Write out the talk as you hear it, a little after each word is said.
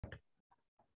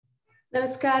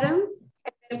Namaskaram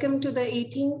and welcome to the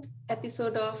 18th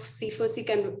episode of C4C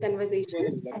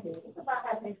Conversations.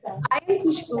 I am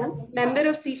Khushbu, member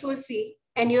of C4C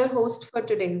and your host for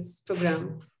today's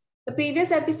program. The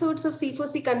previous episodes of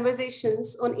C4C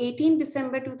Conversations on 18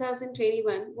 December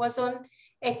 2021 was on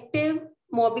active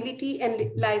mobility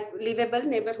and livable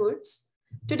neighborhoods.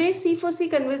 Today's C4C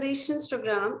Conversations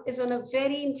program is on a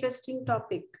very interesting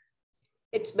topic.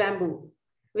 It's bamboo,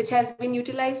 which has been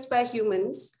utilized by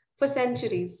humans for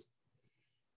centuries.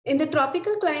 In the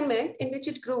tropical climate in which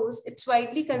it grows, it's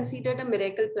widely considered a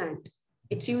miracle plant.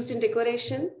 It's used in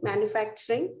decoration,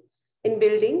 manufacturing, in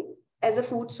building, as a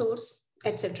food source,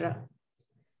 etc.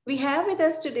 We have with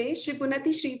us today Shri Punati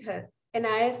Sridhar, an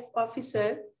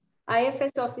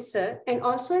IFS officer, and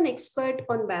also an expert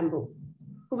on bamboo,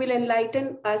 who will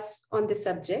enlighten us on this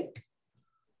subject.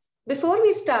 Before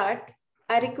we start,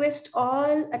 I request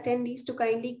all attendees to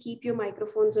kindly keep your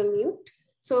microphones on mute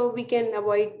so we can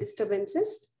avoid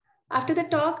disturbances. After the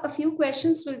talk, a few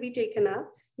questions will be taken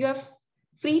up. You are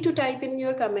free to type in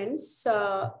your comments,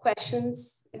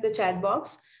 questions in the chat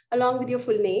box, along with your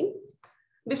full name.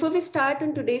 Before we start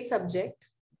on today's subject,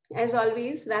 as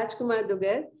always, Rajkumar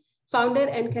Dugar, founder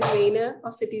and convener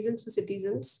of Citizens for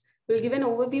Citizens, will give an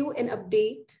overview and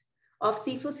update of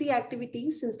C4C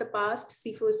activities since the past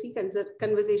C4C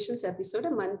Conversations episode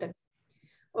a month ago.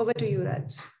 Over to you,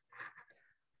 Raj.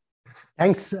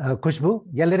 Thanks, Khushbu.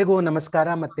 Yellarigu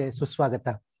namaskara matte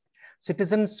suswagata.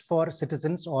 Citizens for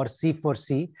Citizens, or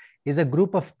C4C, is a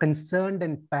group of concerned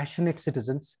and passionate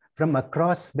citizens from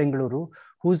across Bengaluru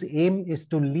whose aim is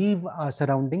to leave our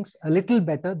surroundings a little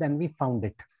better than we found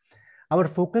it. Our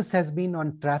focus has been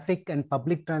on traffic and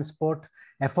public transport,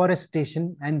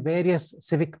 afforestation, and various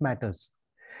civic matters.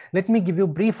 Let me give you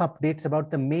brief updates about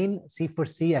the main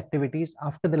C4C activities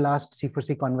after the last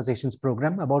C4C Conversations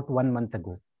program about 1 month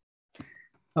ago.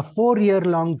 A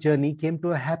 4-year-long journey came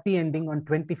to a happy ending on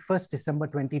 21st December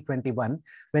 2021,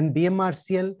 when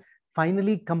BMRCL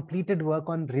finally completed work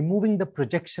on removing the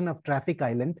projection of traffic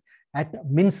island at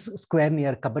Mince Square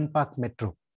near Cubbon Park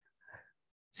Metro.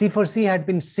 C4C had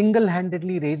been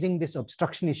single-handedly raising this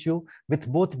obstruction issue with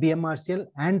both BMRCL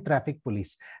and traffic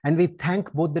police, and we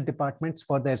thank both the departments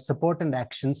for their support and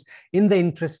actions in the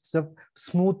interests of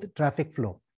smooth traffic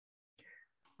flow.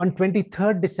 On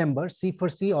 23rd December,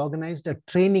 C4C organized a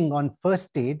training on first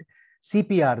aid,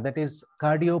 CPR, that is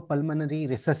cardiopulmonary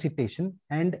resuscitation,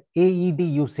 and AED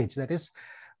usage, that is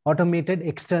automated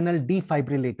external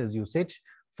defibrillators usage,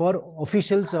 for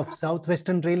officials of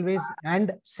Southwestern Railways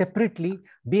and separately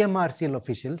BMRCL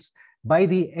officials by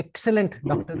the excellent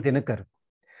Dr. Dinakar.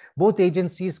 Both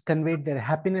agencies conveyed their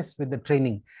happiness with the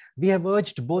training. We have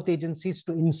urged both agencies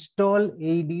to install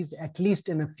AEDs at least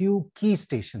in a few key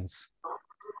stations.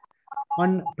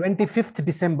 On 25th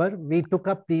December, we took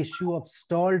up the issue of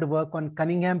stalled work on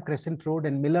Cunningham Crescent Road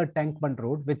and Miller Tank Bund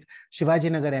Road with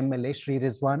Shivajinagar MLA Shri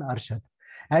Rizwan Arshad.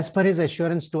 As per his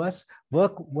assurance to us,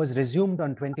 work was resumed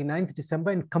on 29th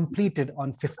December and completed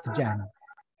on 5th Jan.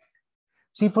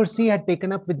 C4C had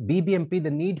taken up with BBMP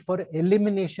the need for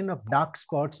elimination of dark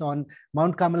spots on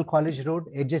Mount Carmel College Road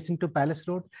adjacent to Palace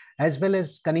Road, as well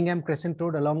as Cunningham Crescent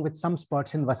Road, along with some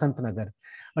spots in Vasant Nagar.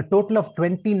 A total of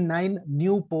 29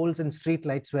 new poles and street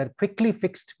lights were quickly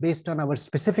fixed based on our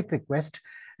specific request,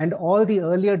 and all the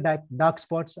earlier dark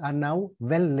spots are now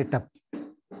well lit up.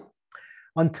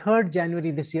 On 3rd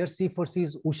January this year,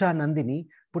 C4C's Usha Nandini,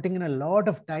 putting in a lot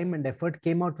of time and effort,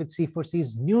 came out with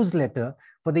C4C's newsletter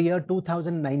for the year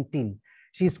 2019.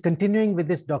 She is continuing with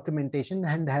this documentation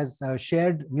and has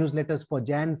shared newsletters for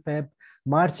Jan, Feb,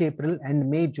 March, April, and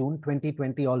May, June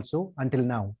 2020 also until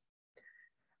now.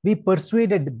 We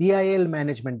persuaded BIL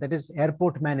management, that is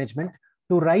airport management,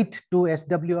 to write to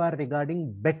SWR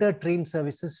regarding better train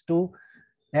services to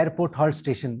Airport Hall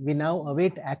Station. We now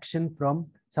await action from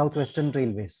Southwestern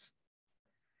Railways.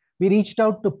 We reached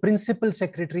out to Principal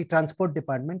Secretary Transport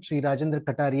Department, Sri Rajendra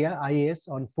Kataria, IAS,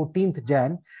 on 14th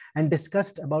Jan and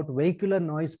discussed about vehicular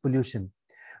noise pollution.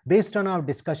 Based on our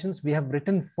discussions, we have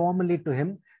written formally to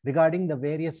him regarding the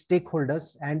various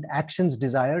stakeholders and actions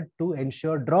desired to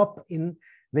ensure drop in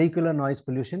vehicular noise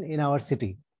pollution in our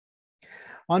city.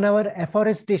 On our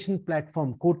afforestation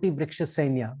platform, Koti Vriksha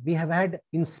Sainya, we have had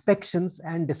inspections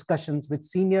and discussions with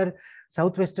senior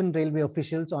Southwestern Railway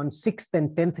officials on 6th and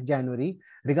 10th January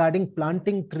regarding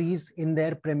planting trees in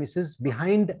their premises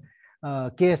behind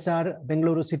KSR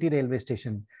Bengaluru City Railway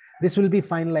Station. This will be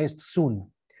finalized soon.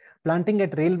 Planting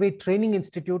at Railway Training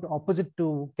Institute opposite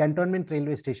to Cantonment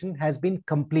Railway Station has been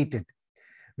completed.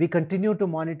 We continue to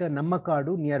monitor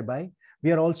Nammakadu nearby.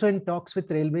 We are also in talks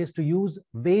with railways to use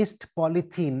waste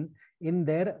polythene in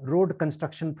their road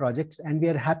construction projects, and we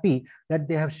are happy that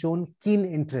they have shown keen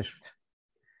interest.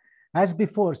 As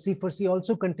before, C4C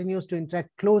also continues to interact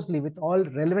closely with all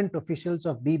relevant officials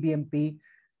of BBMP,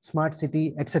 Smart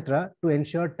City, etc. to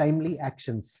ensure timely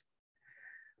actions.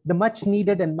 The much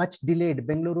needed and much delayed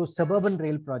Bengaluru Suburban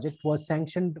Rail project was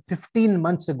sanctioned 15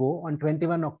 months ago on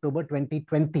 21 October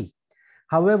 2020.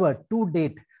 However, to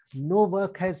date, no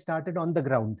work has started on the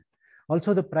ground.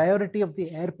 Also, the priority of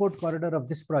the airport corridor of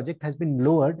this project has been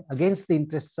lowered against the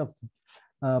interests of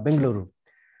Bengaluru.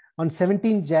 On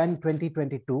 17 Jan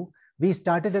 2022, we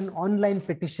started an online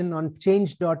petition on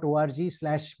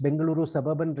change.org/Bengaluru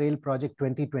Suburban Rail Project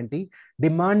 2020,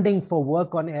 demanding for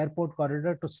work on airport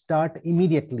corridor to start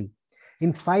immediately.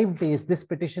 In 5 days, this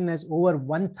petition has over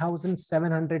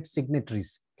 1,700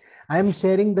 signatories. I am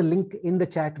sharing the link in the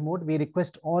chat mode. We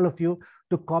request all of you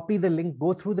to copy the link,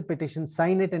 go through the petition,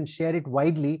 sign it, and share it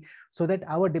widely so that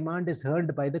our demand is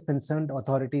heard by the concerned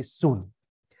authorities soon.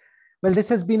 Well, this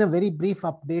has been a very brief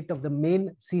update of the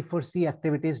main C4C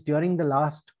activities during the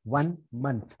last 1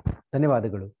 month.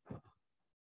 Dhanyavadagalu.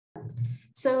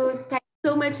 So thank you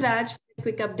so much, Raj, for a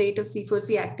quick update of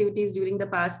C4C activities during the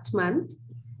past month.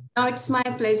 Now it's my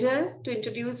pleasure to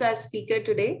introduce our speaker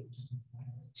today,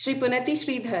 Shri Punati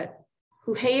Sridhar,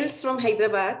 who hails from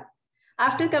Hyderabad.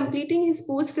 After completing his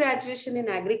post-graduation in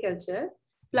agriculture,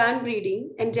 plant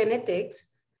breeding, and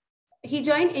genetics, he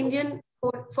joined Indian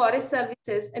Forest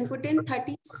Services and put in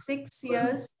 36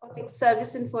 years of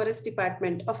service in Forest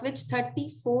Department, of which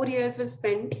 34 years were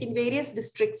spent in various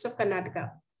districts of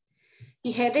Karnataka.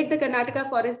 He headed the Karnataka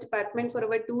Forest Department for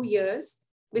over 2 years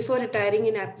before retiring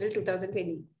in April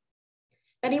 2020.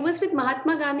 When he was with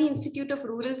Mahatma Gandhi Institute of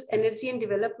Rural Energy and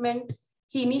Development,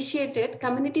 he initiated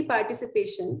community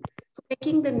participation for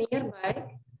making the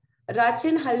nearby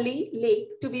Rachenhalli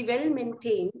Lake to be well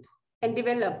maintained and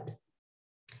developed,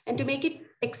 and to make it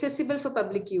accessible for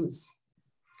public use.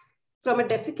 From a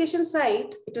defecation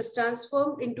site, it was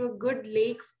transformed into a good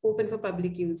lake open for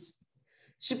public use.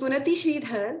 Shri Punati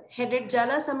Sridhar headed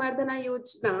Jala Samardhana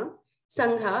Yojana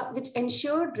Sangha, which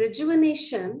ensured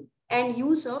rejuvenation and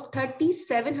use of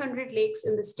 3,700 lakes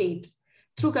in the state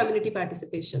through community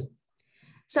participation.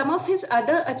 Some of his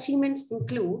other achievements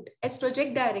include, as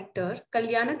Project Director,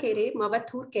 Kalyana Kere,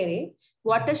 Mavathur Kere,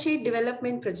 Watershed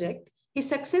Development Project, he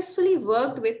successfully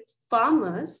worked with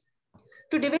farmers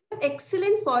to develop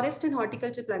excellent forest and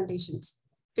horticulture plantations,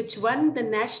 which won the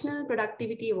National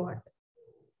Productivity Award.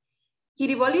 He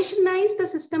revolutionized the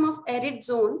system of arid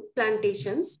zone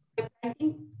plantations by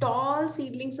planting tall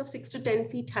seedlings of 6 to 10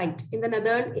 feet height in the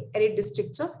northern arid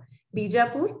districts of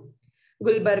Bijapur,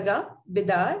 Gulbarga,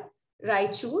 Bidar,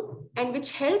 Raichur, and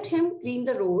which helped him green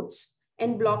the roads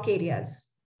and block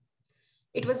areas.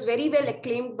 It was very well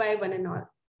acclaimed by one and all.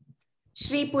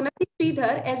 Shri Punati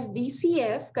Sridhar as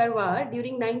DCF Karwar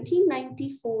during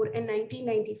 1994 and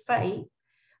 1995,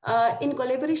 in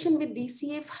collaboration with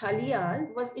DCF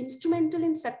Haliyal, was instrumental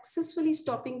in successfully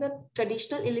stopping the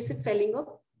traditional illicit felling of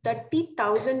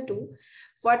 30,000 to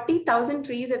 40,000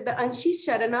 trees at the Anshish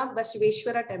Sharana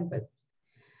Basveshwara temple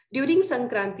during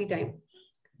Sankranti time,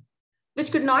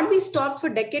 which could not be stopped for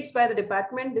decades by the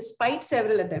department despite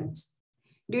several attempts.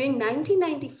 During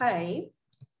 1995,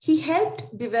 he helped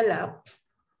develop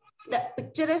the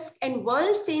picturesque and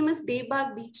world-famous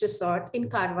Devbagh Beach Resort in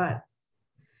Karwar,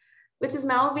 which is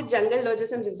now with Jungle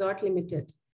Lodges and Resort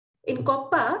Limited. In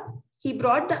Koppa, he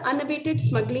brought the unabated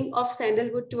smuggling of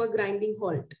sandalwood to a grinding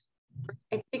halt.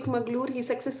 At Chikmagalur, he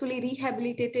successfully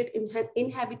rehabilitated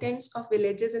inhabitants of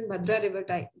villages in Bhadra River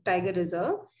Tiger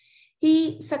Reserve.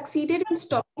 He succeeded in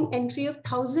stopping entry of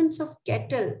thousands of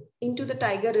cattle into the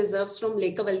tiger reserves from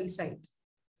Lekavalli side.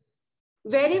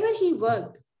 Wherever he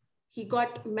worked, he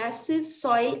got massive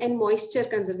soil and moisture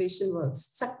conservation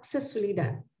works successfully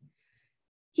done.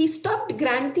 He stopped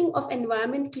granting of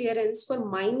environment clearance for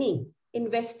mining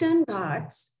in Western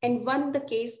Ghats and won the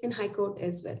case in High Court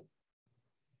as well.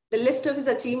 The list of his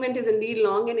achievement is indeed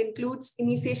long and includes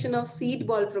initiation of seed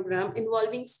ball program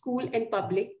involving school and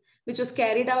public, which was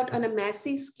carried out on a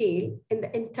massive scale in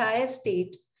the entire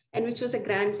state and which was a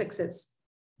grand success.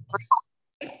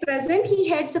 At present, he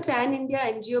heads a pan-India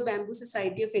NGO Bamboo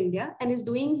Society of India and is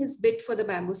doing his bit for the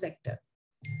bamboo sector.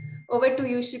 Over to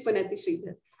you, Shri Punati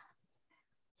Sridhar.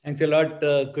 Thanks a lot,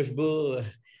 Kushbu.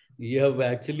 You have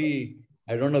actually,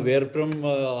 I don't know where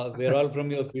all from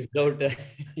you have fished out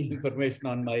information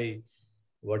on my,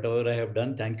 whatever I have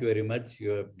done. Thank you very much.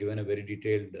 You have given a very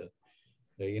detailed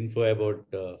info about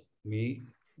me.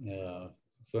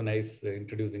 So nice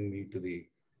introducing me to the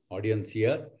audience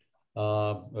here.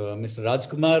 Mr.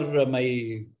 Rajkumar,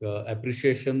 my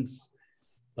appreciations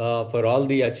for all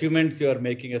the achievements you are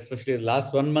making, especially the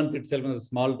last 1 month itself in a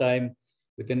small time.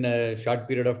 Within a short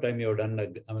period of time, you have done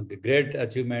great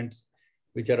achievements,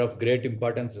 which are of great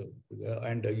importance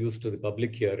and use to the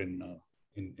public here in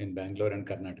Bangalore and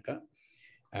Karnataka.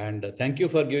 And thank you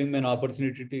for giving me an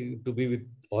opportunity to be with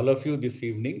all of you this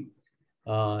evening.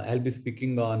 I'll be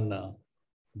speaking on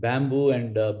bamboo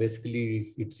and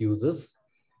basically its uses.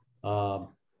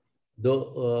 Though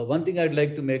one thing I'd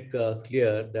like to make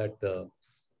clear that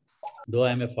though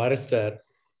I'm a forester,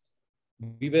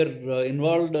 we were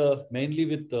involved mainly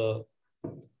with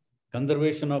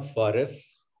conservation of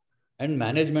forests and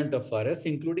management of forests,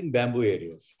 including bamboo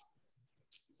areas.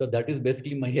 So that is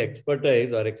basically my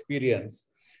expertise or experience.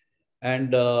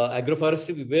 And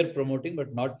agroforestry we were promoting,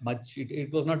 but not much.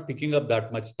 It was not picking up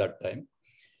that much that time.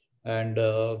 And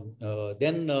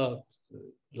then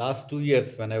last 2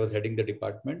 years when I was heading the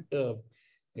department, the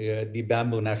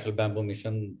National Bamboo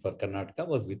Mission for Karnataka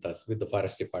was with us, with the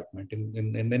Forest Department.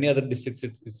 In many other districts,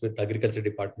 it's with Agriculture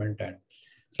Department and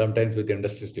sometimes with the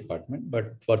Industries Department.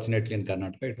 But fortunately in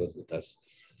Karnataka, it was with us.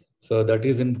 So that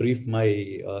is in brief my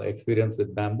experience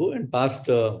with bamboo. And past,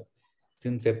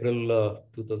 since April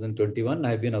 2021, I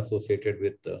have been associated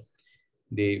with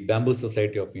the Bamboo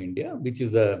Society of India, which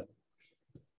is an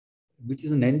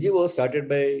NGO started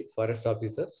by forest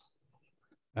officers.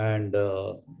 And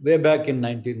way back in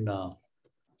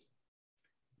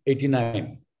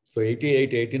 1989, so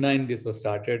 88, 89, this was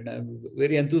started.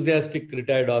 Very enthusiastic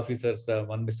retired officers,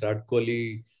 one Mr.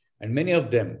 Adkoli, and many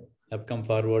of them have come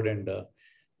forward and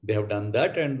they have done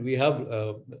that. And we have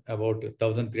about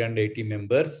 1,380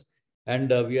 members.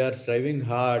 And we are striving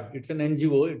hard. It's an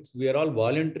NGO. We are all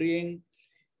volunteering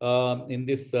in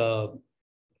this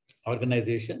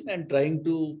organization and trying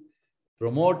to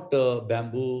promote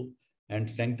bamboo and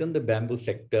strengthen the bamboo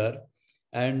sector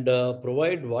and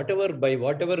provide by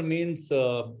whatever means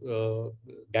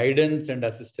guidance and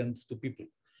assistance to people.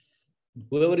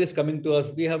 Whoever is coming to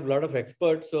us, we have a lot of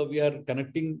experts, so we are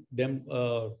connecting them.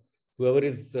 Whoever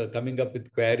is coming up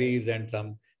with queries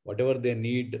and whatever they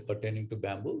need pertaining to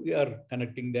bamboo, we are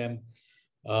connecting them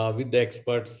with the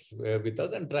experts with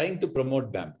us and trying to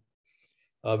promote bamboo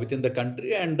within the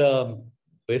country. And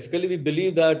basically, we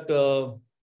believe that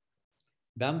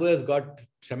bamboo has got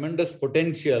tremendous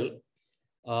potential.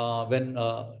 When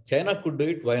China could do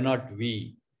it, why not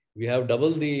we? We have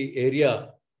double the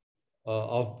area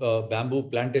of bamboo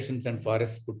plantations and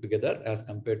forests put together as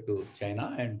compared to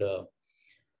China. And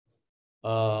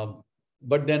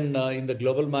but then in the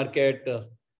global market,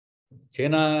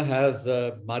 China has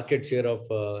a market share of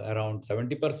around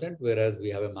 70%, whereas we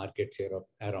have a market share of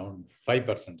around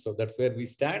 5%. So that's where we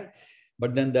stand.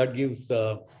 But then that gives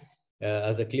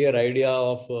as a clear idea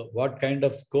of what kind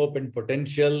of scope and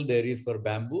potential there is for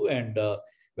bamboo. And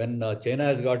when China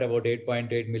has got about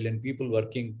 8.8 million people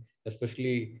working,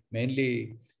 especially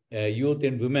mainly youth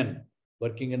and women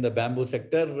working in the bamboo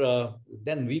sector,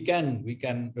 then we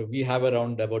have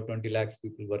around about 20 lakhs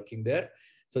people working there.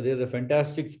 So there's a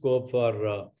fantastic scope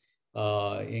for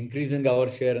increasing our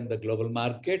share in the global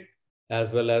market,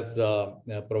 as well as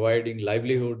providing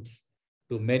livelihoods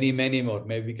to many, many more.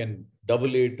 Maybe we can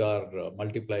double it or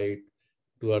multiply it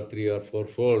 2 or 3 or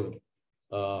 4-fold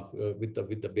with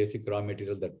the basic raw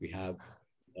material that we have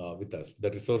with us,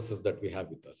 the resources that we have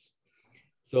with us.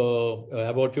 So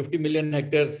about 50 million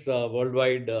hectares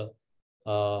worldwide,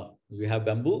 we have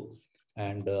bamboo,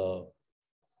 and of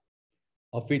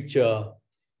which, as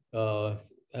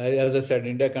I said,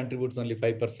 India contributes only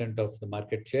 5% of the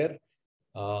market share.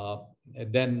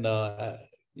 Then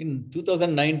in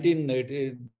 2019,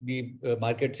 the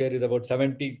market share is about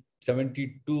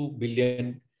 72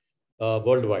 billion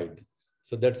worldwide.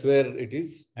 So that's where it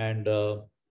is. And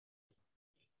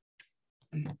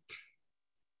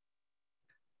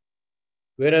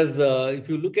whereas if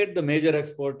you look at the major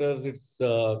exporters, it's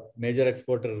major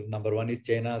exporter number 1 is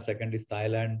China, second is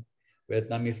Thailand,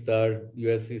 Vietnam is third,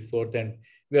 US is fourth, and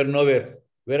we are nowhere.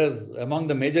 Whereas among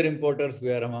the major importers,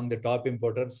 we are among the top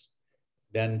importers,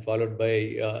 then followed by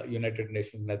United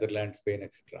Nations, Netherlands, Spain,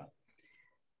 etc.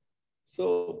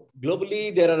 So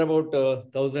globally, there are about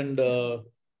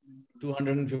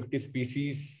 1,250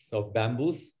 species of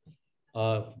bamboos.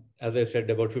 As I said,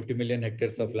 about 50 million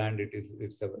hectares of land.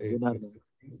 It's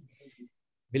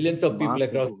millions of people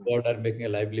across the world are making a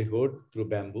livelihood through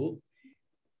bamboo.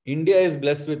 India is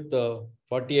blessed with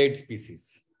 48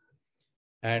 species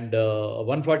and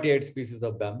 148 species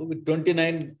of bamboo with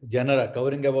 29 genera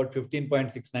covering about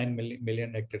 15.69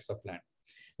 million hectares of land.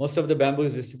 Most of the bamboo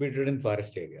is distributed in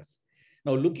forest areas.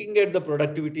 Now, looking at the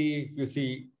productivity, if you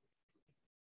see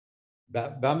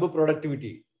bamboo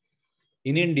productivity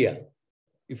in India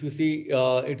if you see,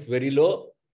 it's very low.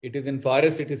 It is in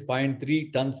forest, it is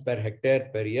 0.3 tons per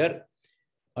hectare per year.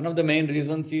 One of the main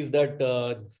reasons is that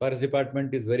forest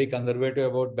department is very conservative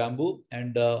about bamboo,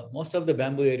 and most of the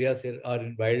bamboo areas are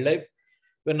in wildlife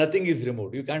where nothing is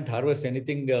removed. You can't harvest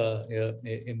anything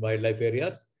in wildlife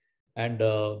areas. And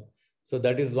so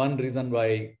that is one reason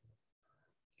why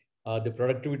the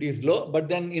productivity is low. But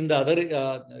then in the other,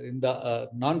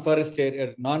 non-forest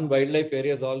area, non-wildlife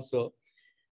areas also,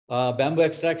 bamboo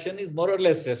extraction is more or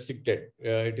less restricted.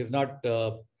 It is not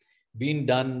being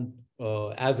done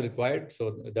as required. So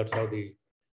that's how the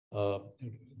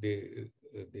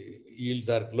yields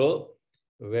are low,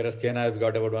 whereas China has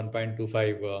got about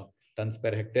 1.25 tons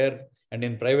per hectare. And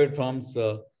in private farms,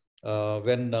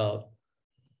 when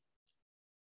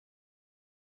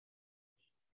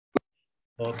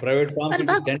private farms, it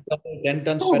is 10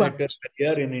 tons per hectare per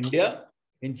year in India.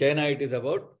 In China, it is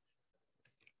about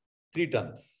 3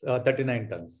 tons, 39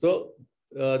 tons. So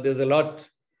there's a lot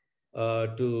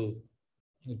to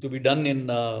be done in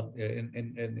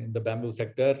the bamboo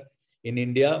sector in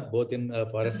India, both in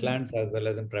forest lands as well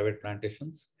as in private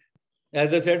plantations.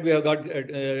 As I said, we have got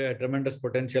a tremendous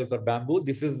potential for bamboo.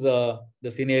 This is the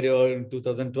scenario in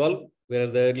 2012,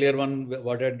 whereas the earlier one,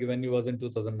 what I had given you, was in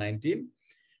 2019.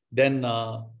 Then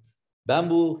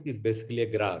bamboo is basically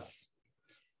a grass.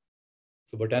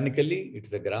 So botanically,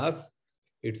 it's a grass.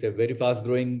 It's a very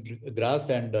fast-growing grass,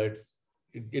 and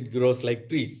it grows like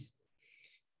trees.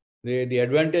 The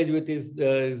advantage with is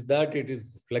that it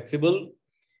is flexible.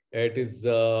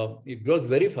 It grows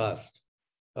very fast.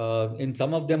 In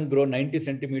some of them grow 90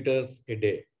 centimeters a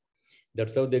day.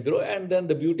 That's how they grow. And then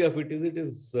the beauty of it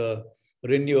is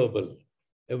renewable.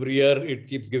 Every year it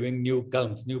keeps giving new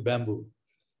culms, new bamboo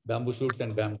shoots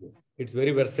and bamboos. It's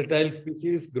very versatile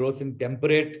species, grows in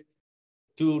temperate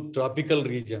to tropical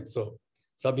regions. So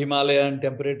sub-Himalayan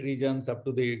temperate regions up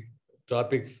to the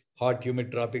tropics, hot,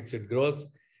 humid tropics, it grows.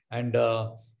 And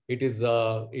it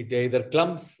either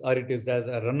clumps or it is as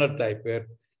a runner type, where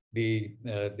the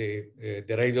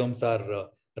rhizomes are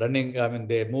running. I mean,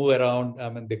 they move around. I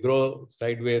mean, they grow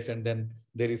sideways, and then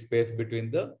there is space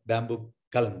between the bamboo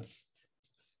culms.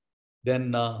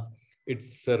 Then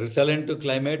it's resilient to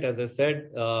climate, as I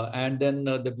said. And then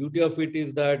the beauty of it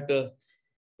is that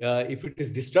if it is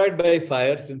destroyed by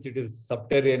fire, since it is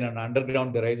subterranean and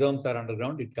underground, the rhizomes are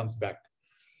underground, it comes back.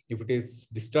 If it is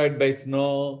destroyed by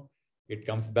snow, it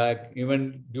comes back.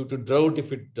 Even due to drought,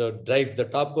 if it dries, the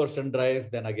top portion dries,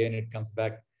 then again it comes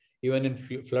back. Even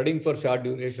in flooding for short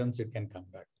durations, it can come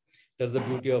back. That's the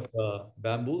beauty of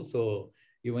bamboo. So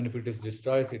even if it is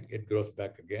destroyed, it grows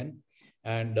back again.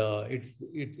 And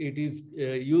it is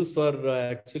used for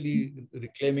actually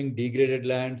reclaiming degraded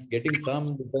lands, getting some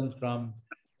returns from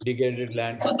degraded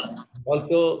lands.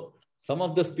 Also, some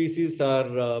of the species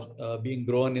are being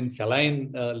grown in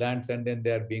saline lands, and then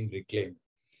they are being reclaimed.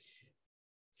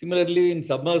 Similarly, in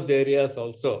submerged areas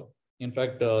also, in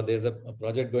fact, there's a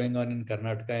project going on in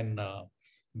Karnataka, in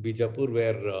Bijapur,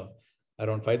 where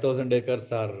around 5,000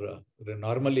 acres are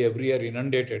normally every year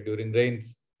inundated during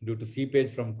rains due to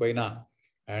seepage from Koina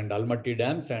and Almaty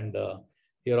dams. And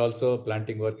here also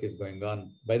planting work is going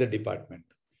on by the department.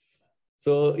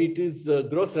 So it is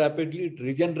grows rapidly, it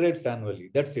regenerates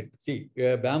annually. That's it. See,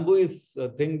 bamboo is a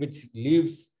thing which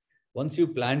lives, once you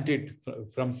plant it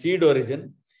from seed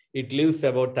origin, it lives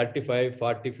about 35,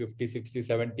 40, 50, 60,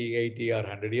 70, 80, or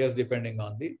 100 years, depending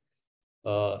on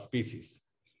the species.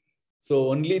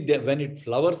 So only when it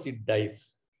flowers, it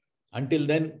dies. Until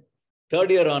then,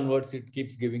 third year onwards, it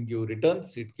keeps giving you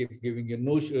returns. It keeps giving you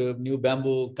new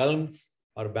bamboo culms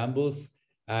or bamboos,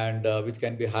 and which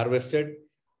can be harvested.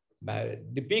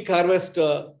 The peak harvest,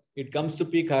 it comes to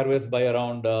peak harvest by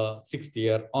around 6th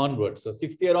year onwards. So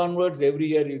 6th year onwards, every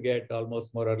year you get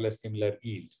almost more or less similar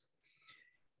yields.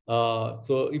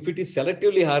 So if it is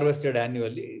selectively harvested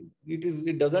annually,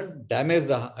 it doesn't damage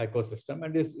the ecosystem,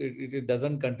 and it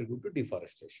doesn't contribute to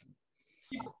deforestation.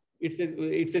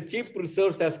 It's a cheap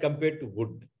resource as compared to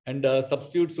wood, and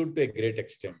substitutes wood to a great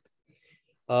extent.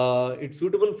 It's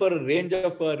suitable for a range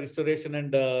of restoration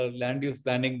and land use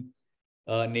planning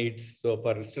needs. So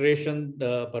for restoration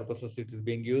purposes, it is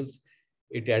being used.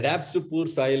 It adapts to poor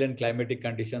soil and climatic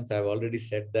conditions. I've already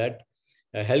said that.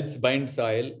 Helps bind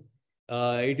soil.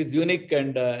 It is unique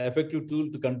and effective tool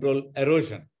to control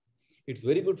erosion. It's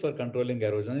very good for controlling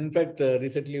erosion. In fact,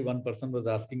 recently one person was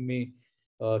asking me,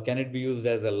 can it be used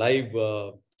as a live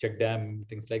check dam,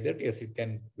 things like that? Yes, it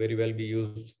can very well be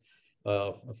used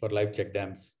for live check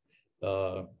dams,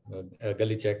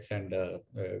 gully checks, and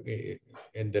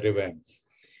in the ravines.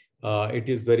 It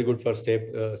is very good for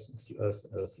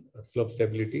slope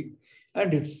stability.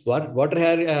 and its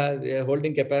water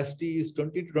holding capacity is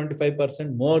 20 to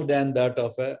 25% more than that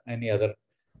of any other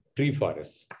tree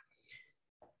forest.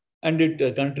 And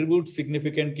it contributes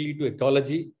significantly to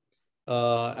ecology,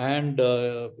 and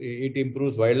it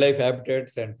improves wildlife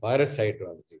habitats and forest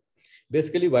hydrology.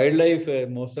 Basically, wildlife,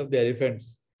 most of the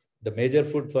elephants, the major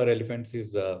food for elephants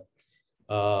is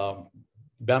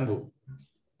bamboo.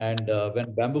 And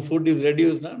when bamboo food is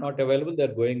reduced, not available, they're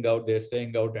going out, they're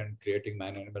staying out and creating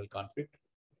man-animal conflict.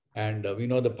 And we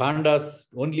know the pandas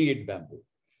only eat bamboo.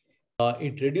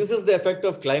 It reduces the effect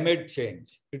of climate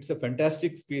change. It's a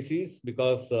fantastic species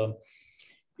because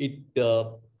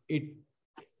it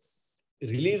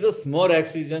releases more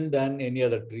oxygen than any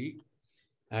other tree.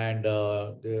 And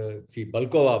see,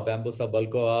 Balkova, Bambusa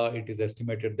balkova, it is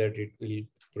estimated that it will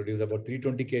produce about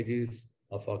 320 kgs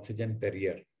of oxygen per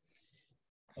year.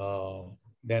 For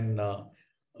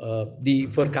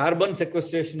carbon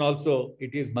sequestration also,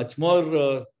 it is much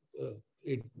more,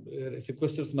 it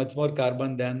sequesters much more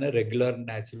carbon than a regular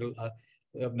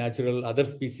natural other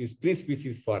species,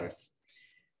 pre-species forests.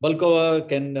 Balkova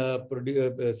can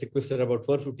sequester about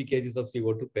 450 kgs of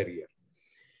CO2 per year.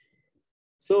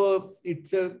 So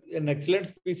it's an excellent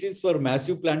species for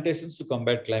massive plantations to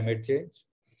combat climate change.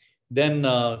 Then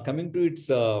coming to its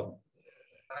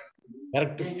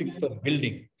characteristics for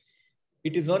building,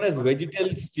 it is known as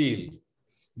vegetal steel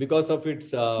because of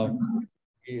its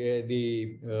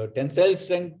tensile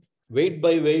strength, weight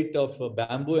by weight of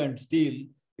bamboo and steel.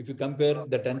 If you compare,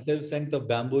 the tensile strength of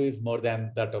bamboo is more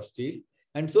than that of steel.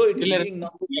 And so it is being now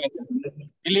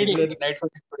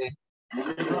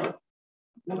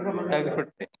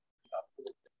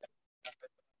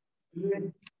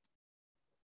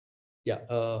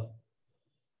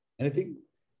anything?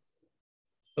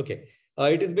 Okay.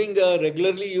 It is being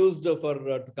regularly used for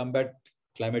to combat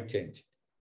climate change.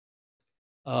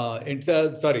 It's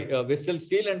vegetal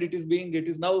steel, and it is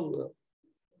now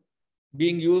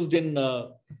being used in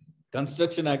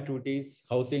construction activities,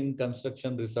 housing,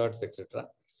 construction, resorts, etc.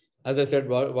 As I said,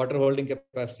 water holding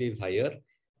capacity is higher.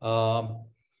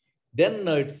 Then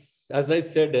it's, as I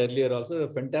said earlier, also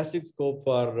a fantastic scope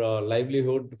for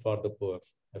livelihood for the poor,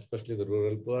 especially the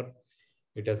rural poor.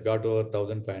 It has got over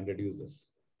 1,500 users.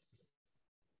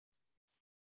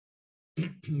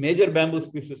 Major bamboo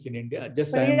species in India.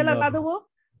 Just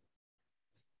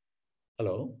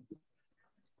hello.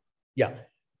 Yeah.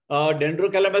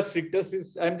 Dendrocalamus strictus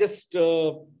is. I'm just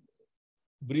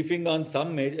briefing on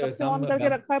some major,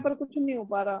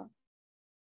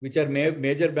 which are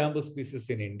major bamboo species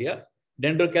in India.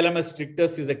 Dendrocalamus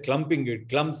strictus is a clumping. It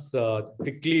clumps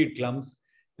thickly. It clumps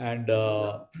and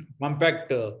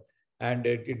compact, and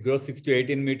it grows 6 to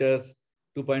 18 meters.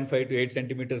 2.5 to 8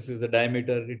 centimeters is the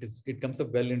diameter. It comes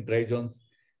up well in dry zones,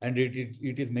 and it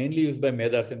is mainly used by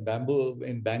medars. In bamboo,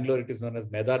 in Bangalore, it is known as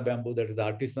medar bamboo. That is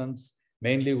artisans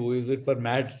mainly who use it for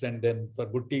mats and then for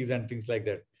buttis and things like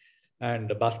that,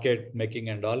 and basket making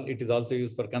and all. It is also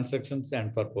used for constructions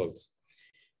and for poles.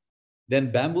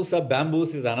 Then Bambusa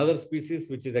bambus is another species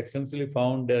which is extensively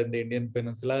found in the Indian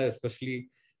peninsula, especially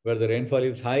where the rainfall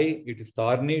is high. It is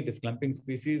thorny, it is clumping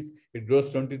species. It grows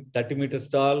 30 meters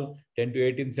tall, 10 to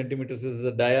 18 centimeters is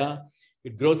the dia.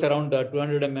 It grows around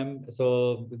 200 mm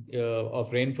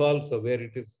of rainfall. So where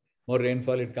it is more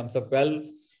rainfall, it comes up well.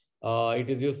 It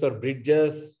is used for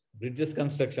bridges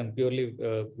construction purely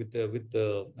with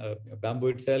bamboo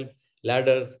itself,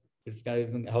 ladders. It's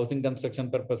housing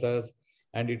construction purposes,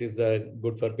 and it is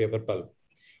good for paper pulp.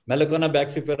 Melacona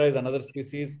baxifera is another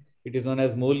species. It is known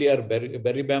as mooli or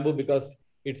berry bamboo because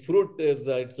its fruit is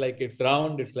it's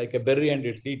round, it's like a berry, and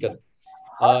it's eaten.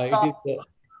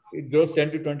 It grows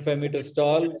 10 to 25 meters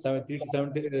tall, 3 to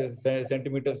 70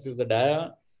 centimeters is the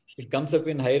dia. It comes up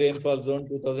in high rainfall zone,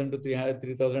 2,000 to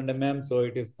 3,000 mm. So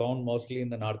it is found mostly in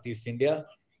the Northeast India.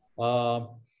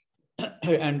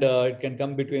 And it can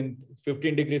come between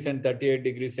 15 degrees and 38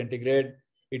 degrees centigrade.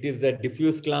 It is a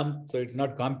diffuse clump, so it's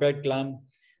not compact clump.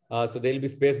 So there will be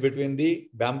space between the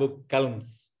bamboo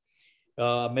culms.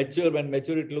 When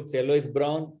mature, it looks yellowish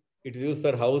brown. It is used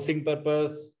for housing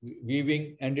purpose,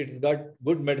 weaving, and it's got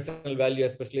good medicinal value,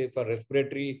 especially for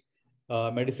respiratory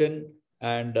medicine.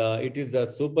 And it is a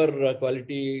super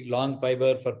quality long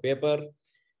fiber for paper,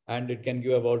 and it can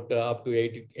give about up to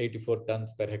 84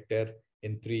 tons per hectare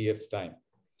in 3 years' time.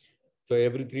 So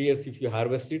every 3 years, if you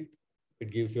harvest it, it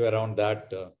gives you around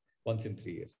that once in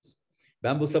 3 years.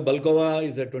 Bambusa balkova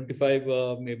is a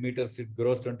 25 meters. It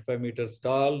grows 25 meters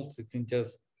tall, 6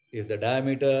 inches is the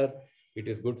diameter. It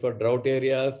is good for drought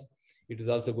areas. It is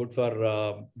also good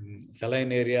for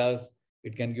saline areas.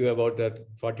 It can give about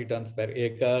 40 tons per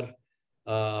acre.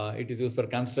 It is used for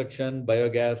construction,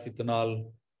 biogas,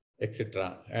 ethanol,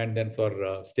 etc. And then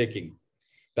for staking.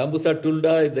 Bambusa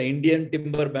tulda is the Indian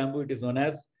timber bamboo, it is known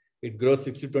as. It grows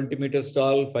 6 to 20 meters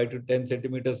tall, 5 to 10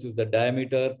 centimeters is the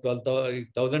diameter,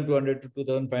 1,200 to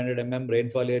 2,500 mm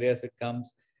rainfall areas it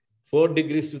comes. 4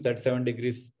 degrees to 37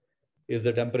 degrees is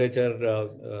the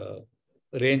temperature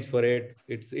range for it.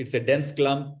 It's a dense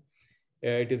clump.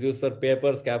 It is used for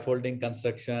paper, scaffolding,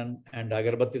 construction, and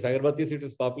agarbattis. Agarbattis, it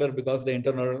is popular because the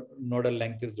internodal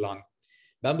length is long.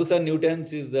 Bambusa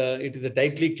nutans is it is a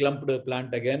tightly clumped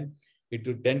plant again. It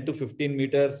is 10 to 15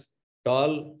 meters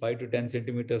tall, 5 to 10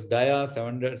 centimeters dia,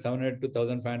 700 to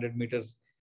 1,500 meters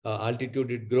altitude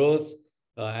it grows,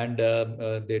 and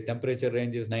the temperature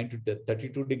range is 9 to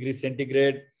 32 degrees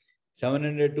centigrade,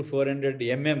 700 to 400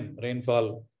 mm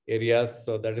rainfall areas.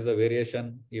 So that is a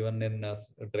variation. Even in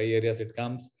dry areas it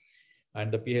comes.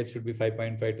 And the pH should be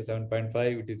 5.5 to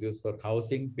 7.5. It is used for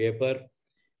housing, paper.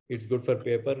 It's good for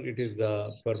paper. It is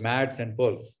for mats and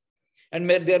poles. And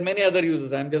there are many other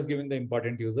uses. I'm just giving the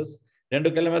important uses.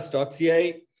 Dendrocalamus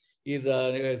stocksii is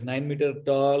 9 meter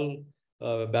tall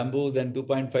bamboo, then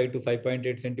 2.5 to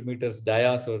 5.8 centimeters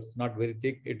dia. So it's not very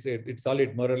thick. It's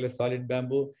solid, more or less solid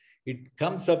bamboo. It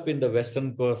comes up in the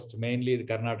western coast, mainly the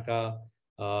Karnataka,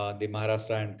 the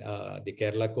Maharashtra, and the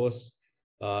Kerala coast,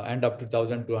 and up to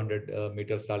 1,200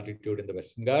 meters altitude in the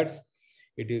Western Ghats.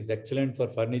 It is excellent for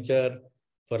furniture,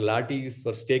 for lattice,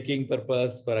 for staking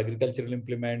purpose, for agricultural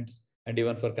implements, and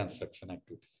even for construction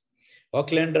activities.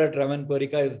 Aucklandra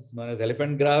travancoricum is known as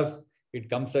elephant grass. It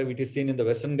comes up, it is seen in the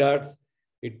Western Ghats.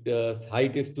 Its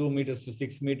height is 2 meters to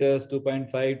 6 meters,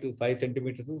 2.5 to 5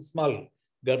 centimeters. It's small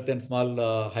girth and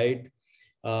small height.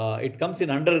 It comes in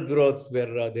undergrowths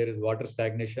where there is water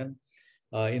stagnation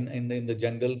in the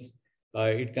jungles.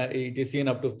 It is seen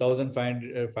up to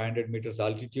 1,500 meters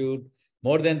altitude,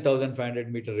 more than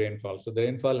 1,500 meter rainfall. So the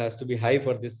rainfall has to be high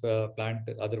for this plant,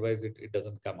 otherwise it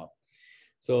doesn't come up.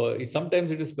 So sometimes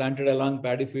it is planted along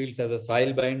paddy fields as a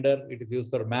soil binder. It is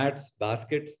used for mats,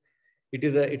 baskets.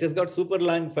 It has got super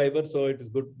long fiber, so it is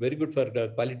good, very good for the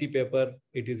quality paper.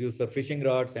 It is used for fishing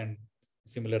rods and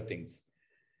similar things.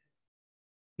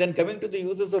 Then coming to the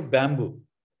uses of bamboo,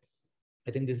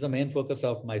 I think this is the main focus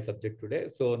of my subject today.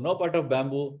 So no part of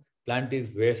bamboo plant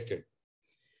is wasted.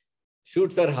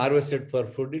 Shoots are harvested for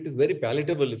food. It is very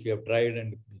palatable if you have tried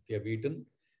and if you have eaten.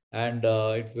 And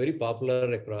it's very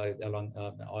popular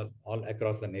all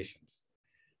across the nations.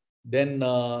 Then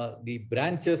the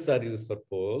branches are used for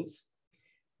poles.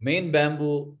 Main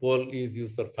bamboo pole is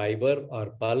used for fiber or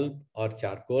pulp or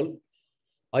charcoal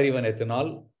or even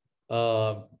ethanol.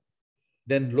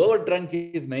 Then lower trunk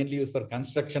is mainly used for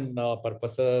construction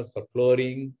purposes, for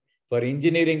flooring, for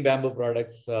engineering bamboo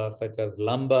products such as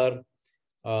lumber,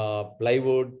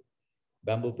 plywood,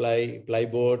 bamboo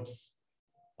plyboards,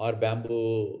 or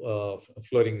bamboo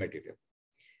flooring material.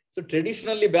 So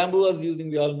traditionally, bamboo was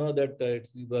we all know that it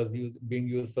was being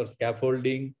used for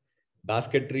scaffolding,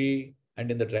 basketry, and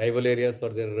in the tribal areas for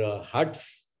their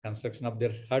huts, construction of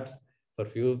their huts,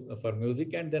 for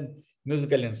music, and then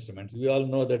musical instruments. We all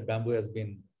know that bamboo has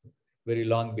been very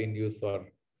long been used for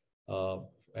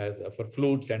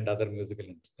flutes and other musical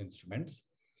instruments.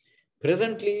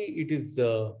 Presently, it is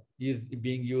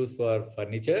being used for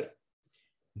furniture,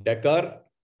 decor,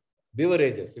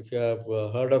 beverages. If you have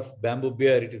heard of bamboo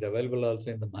beer, it is available also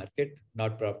in the market.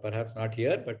 Perhaps not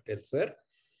here, but elsewhere.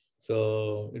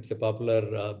 So it's a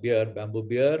popular beer,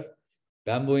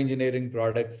 bamboo engineering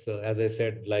products. As I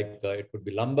said, like it could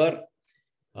be lumber,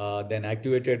 then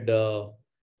activated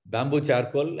bamboo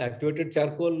charcoal. Activated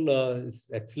charcoal is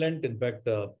excellent. In fact,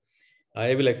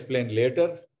 I will explain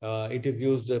later. It is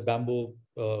used, bamboo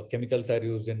chemicals are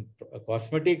used in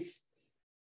cosmetics.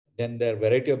 Then there are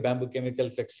variety of bamboo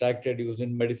chemicals extracted, used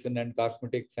in medicine and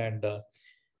cosmetics, and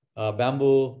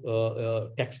bamboo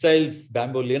textiles,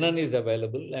 bamboo linen is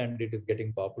available and it is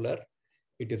getting popular.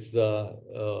 It is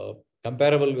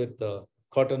comparable with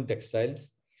cotton textiles.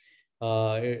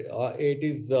 It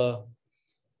is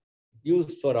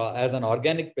used for as an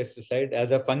organic pesticide,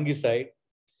 as a fungicide.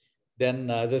 Then,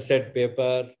 as I said,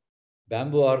 paper,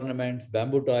 bamboo ornaments,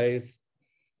 bamboo toys,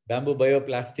 bamboo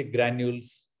bioplastic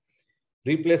granules,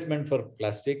 replacement for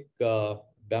plastic.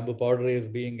 Bamboo powder is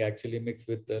being actually mixed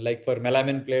with, like for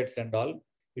melamine plates and all,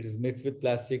 it is mixed with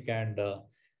plastic, and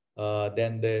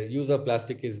then the use of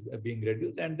plastic is being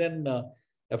reduced, and then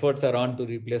efforts are on to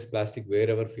replace plastic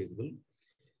wherever feasible.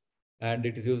 And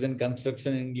it is used in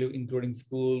construction, including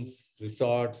schools,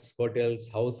 resorts, hotels,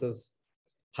 houses,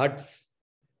 huts,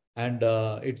 and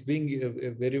it's being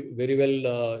very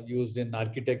well used in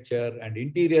architecture and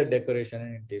interior decoration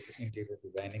and interior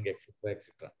designing, etc.,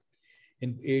 etc.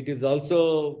 it is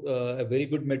also a very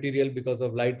good material because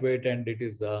of lightweight, and it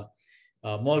is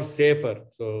more safer.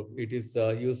 So it is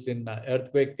used in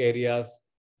earthquake areas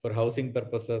for housing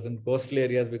purposes, and coastal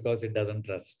areas because it doesn't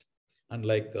rust,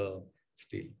 unlike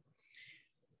steel.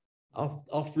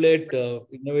 Of late,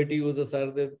 innovative uses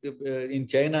are in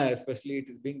China, especially it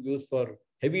is being used for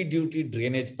heavy duty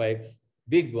drainage pipes,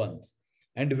 big ones,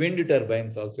 and wind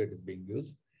turbines also it is being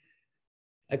used.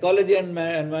 Ecology and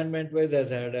environment wise,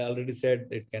 as I had already said,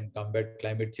 it can combat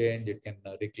climate change, it can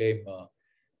reclaim,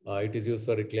 it is used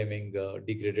for reclaiming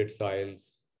degraded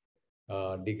soils,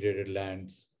 degraded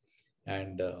lands,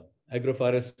 and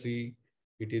agroforestry.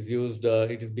 It is used,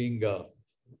 it is being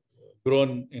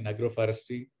grown in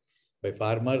agroforestry by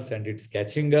farmers, and it's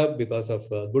catching up because of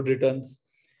good returns.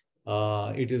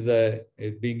 It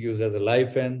is being used as a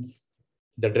live fence.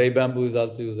 The dry bamboo is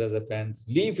also used as a fence.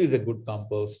 Leaf is a good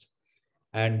compost.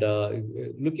 And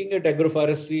looking at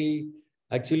agroforestry,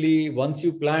 actually, once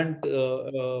you plant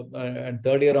and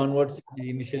third year onwards,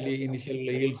 initial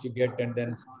yields you get, and then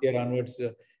sixth year onwards,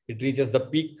 it reaches the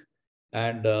peak.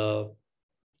 And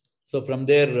so from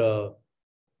there,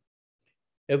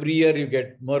 every year you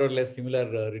get more or less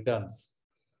similar returns.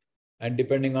 And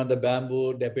depending on the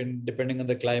bamboo, depending on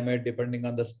the climate, depending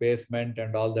on the spacement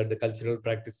and all that, the cultural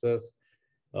practices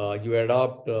you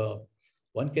adopt,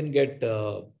 one can get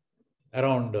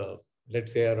around,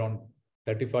 let's say around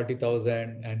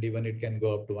 30,000-40,000, and even it can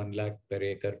go up to 1 lakh per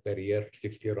acre per year,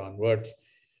 6th year onwards,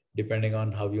 depending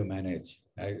on how you manage.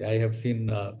 I have seen,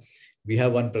 we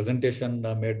have one presentation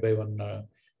made by one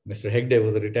Mr. Hegde, who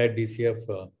was a retired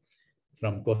DCF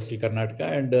from coastal Karnataka,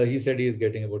 and he said he is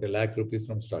getting about 1 lakh rupees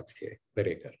from stocks per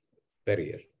acre per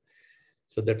year.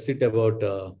 So that's it about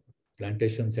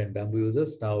plantations and bamboo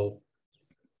uses. Now,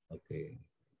 okay.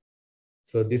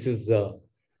 So this is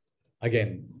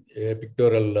again a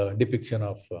pictorial depiction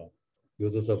of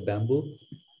uses of bamboo.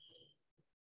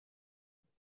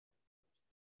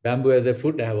 Bamboo as a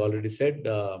food, I have already said,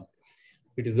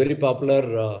 it is very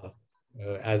popular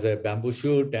as a bamboo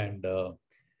shoot, and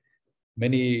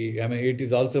many, I mean, it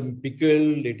is also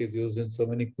pickled, it is used in so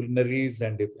many culinaries,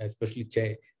 and especially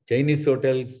Chinese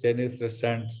hotels, Chinese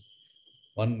restaurants.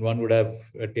 One would have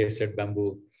tasted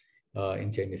bamboo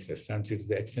in Chinese restaurants. It is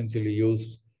extensively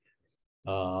used.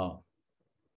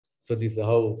 So this is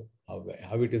how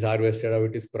it is harvested, how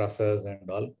it is processed and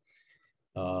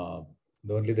all.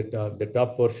 Only the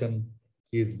top portion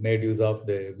is made use of,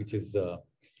 which is,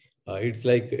 it's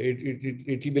like,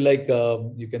 it will be like,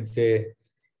 you can say,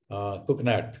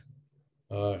 coconut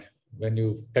when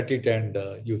you cut it and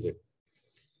use it.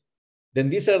 Then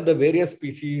these are the various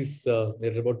species.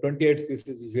 There are about 28 species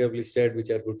which we have listed,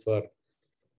 which are good for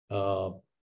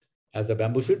as a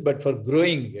bamboo shoot, but for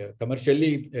growing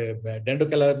commercially,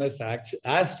 Dendrocalamus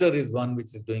aster is one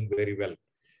which is doing very well.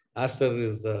 Aster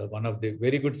is one of the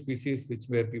very good species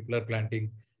where people are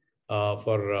planting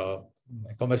for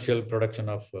commercial production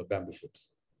of bamboo shoots.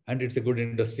 And it's a good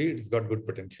industry, it's got good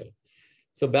potential.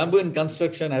 So bamboo in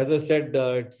construction, as I said,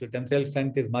 its tensile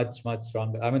strength is much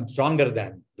stronger. I mean,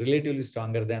 relatively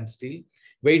stronger than steel,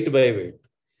 weight by weight.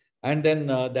 And then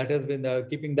that has been,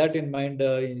 keeping that in mind,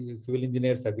 civil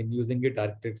engineers have been using it,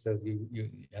 architects have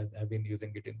been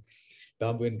using it in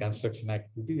bamboo in construction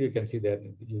activities. You can see they're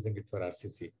using it for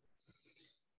RCC.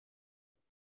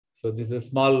 So this is a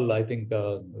small, I think,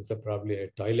 it's probably a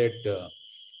toilet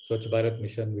Swachh Bharat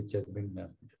mission, which has been,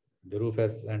 the roof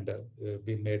has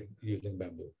been made using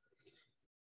bamboo.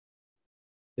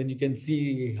 Then you can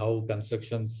see how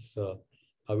constructions,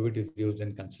 how it is used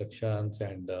in constructions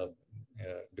and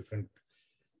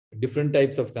different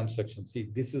types of construction. See,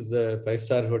 this is a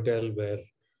 5-star hotel where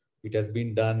it has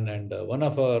been done, and one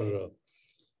of our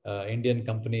Indian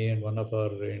company and one of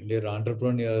our Indian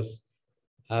entrepreneurs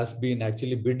has been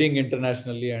actually bidding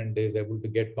internationally and is able to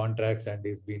get contracts, and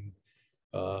is been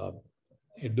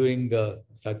doing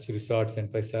such resorts and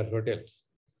 5-star hotels.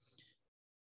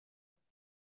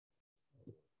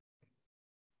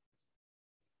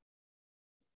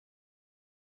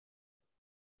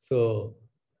 So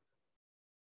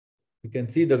you can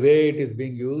see the way it is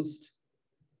being used.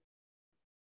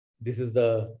 This is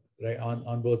the, right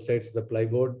on both sides, the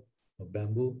plywood of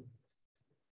bamboo.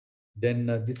 Then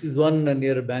this is one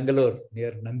near Bangalore,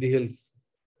 near Nandi Hills.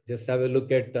 Just have a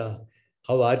look at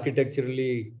how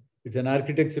architecturally, it's an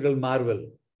architectural marvel.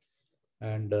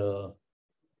 And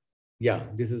yeah,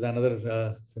 this is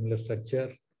another similar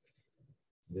structure.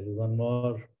 This is one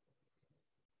more.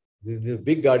 This is a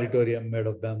big auditorium made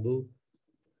of bamboo.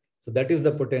 So that is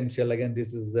the potential. Again,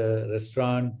 this is a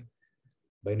restaurant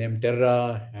by name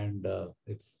Terra, and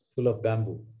it's full of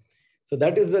bamboo. So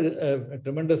that is the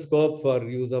tremendous scope for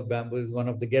use of bamboo. Is one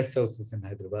of the guest houses in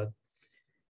Hyderabad.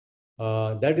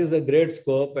 That is a great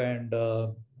scope, and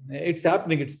it's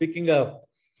happening. It's picking up.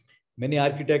 Many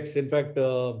architects, in fact,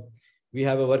 we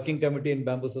have a working committee in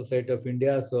Bamboo Society of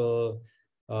India. So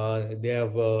they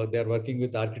are working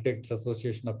with Architects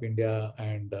Association of India,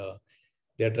 and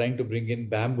they are trying to bring in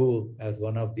bamboo as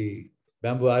one of the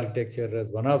bamboo architecture as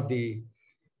one of the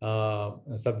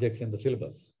subjects in the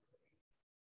syllabus.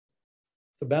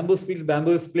 So bamboo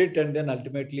is split, and then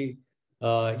ultimately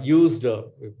used.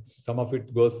 Some of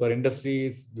it goes for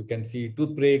industries. You can see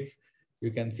toothpicks,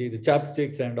 you can see the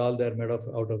chopsticks, and all they're made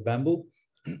out of bamboo.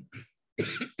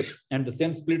 And the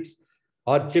same splits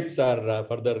or chips are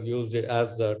further used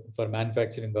as for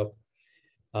manufacturing of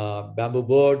bamboo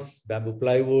boards, bamboo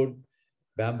plywood,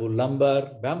 bamboo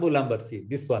lumber. Bamboo lumber, see,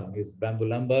 this one is bamboo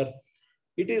lumber.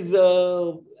 It is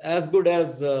as good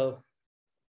as,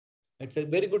 it's a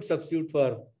very good substitute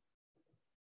for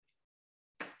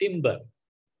timber.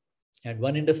 And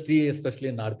one industry, especially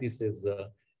in Northeast, is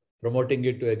promoting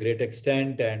it to a great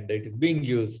extent, and it is being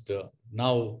used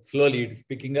now. Slowly it is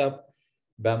picking up,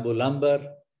 bamboo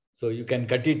lumber. So you can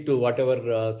cut it to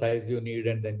whatever size you need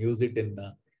and then use it in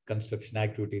construction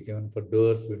activities, even for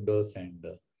doors, windows, and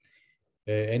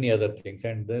any other things.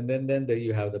 And then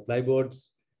you have the plyboards.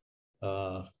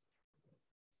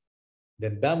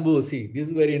 Then bamboo, see, this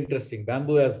is very interesting.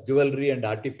 Bamboo as jewelry and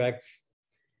artifacts.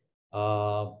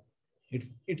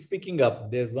 It's picking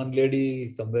up. There's one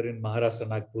lady somewhere in Maharashtra,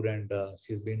 Nagpur, and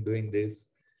she's been doing this.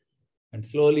 And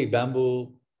slowly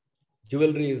bamboo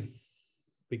jewelry is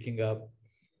picking up,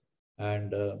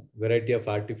 and variety of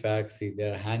artifacts. See,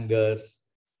 there are hangers,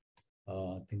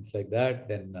 things like that.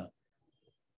 Then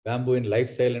bamboo in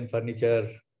lifestyle and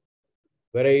furniture,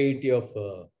 variety of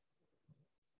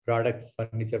products,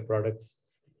 furniture products.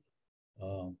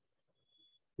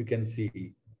 You can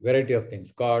see variety of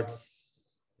things, cots,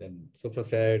 then sofa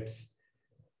sets,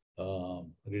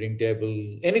 reading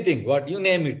table, anything, what you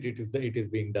name it, it is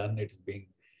being done. It is being,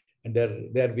 and they're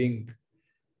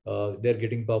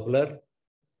getting popular.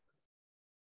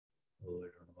 Oh, I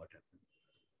don't know what happened.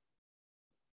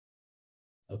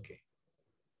 Okay.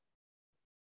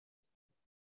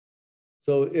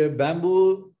 So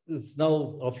bamboo is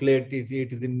now of late,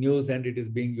 it is in news, and it is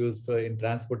being used in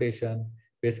transportation,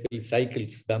 basically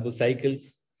cycles, bamboo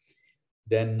cycles.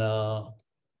 Then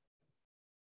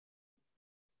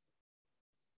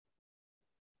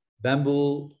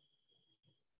bamboo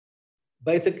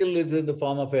bicycle is in the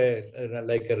form of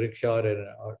like a rickshaw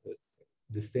or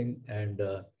this thing, and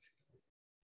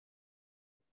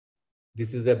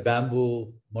this is a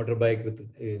bamboo motorbike with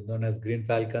known as Green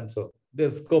Falcon. So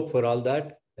there's scope for all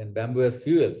that. Then bamboo as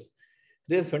fuels.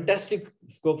 There's fantastic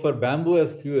scope for bamboo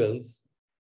as fuels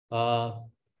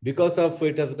because of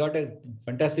it has got a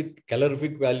fantastic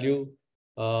calorific value.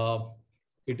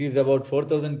 It is about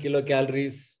 4,000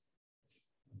 kilocalories.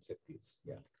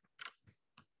 Yeah.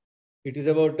 It is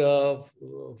about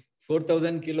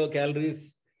 4,000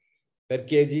 kilocalories per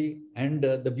kg, and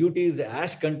the beauty is the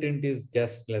ash content is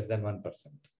just less than 1%.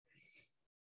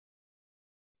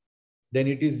 Then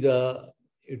it is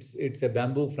it's a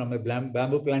bamboo from a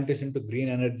bamboo plantation to green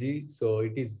energy. So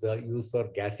it is used for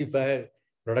gasifier,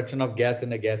 production of gas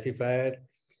in a gasifier.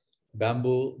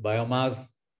 Bamboo biomass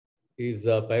is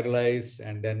pyrolyzed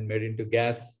and then made into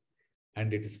gas,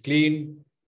 and it is clean.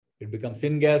 It becomes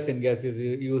syngas. Syngas is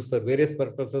used for various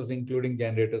purposes, including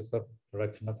generators for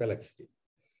production of electricity.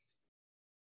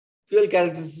 Fuel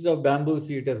characteristics of bamboo,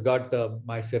 see, it has got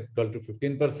moisture 12 to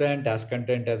 15%. Ash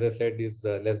content, as I said, is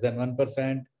less than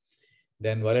 1%.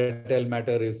 Then volatile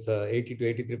matter is 80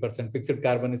 to 83%. Fixed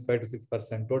carbon is 5 to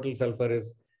 6%. Total sulfur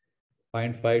is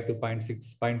 0.5 to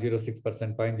 0.6,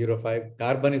 0.06%, 0.05.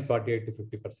 Carbon is 48 to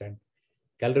 50%.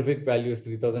 Calorific value is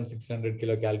 3,600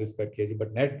 kilocalories per kg,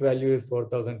 but net value is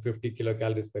 4,050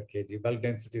 kilocalories per kg. Bulk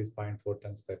density is 0.4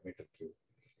 tons per meter cube.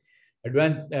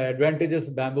 Advantages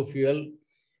of bamboo fuel.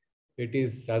 It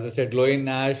is, as I said, low in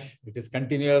ash. It is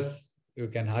continuous. You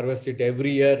can harvest it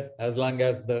every year as long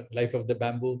as the life of the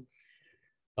bamboo,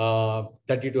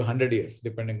 30 to 100 years,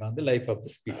 depending on the life of the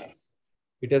species.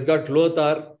 It has got low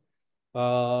tar,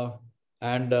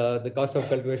 and the cost of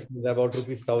cultivation is about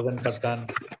 ₹1,000 per ton.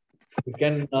 You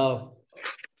can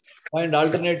find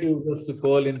alternatives to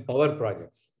coal in power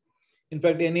projects. In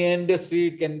fact, any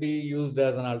industry can be used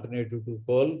as an alternative to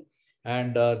coal.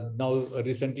 And now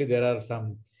recently there are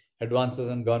some advances,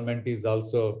 and government is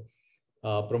also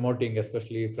promoting,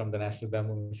 especially from the National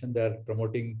Bamboo Mission, they are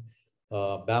promoting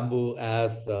bamboo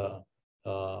as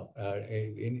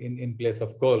in place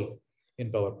of coal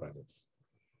in power projects.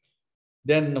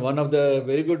 Then one of the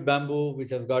very good bamboo, which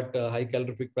has got high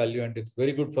calorific value, and it's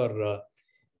very good for,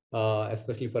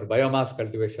 especially for biomass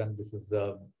cultivation. This is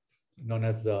known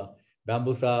as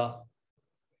Bambusa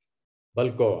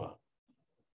balcova.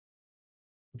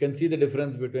 You can see the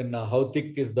difference between how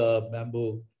thick is the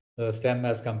bamboo stem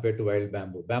as compared to wild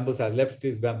bamboo. Bambusa left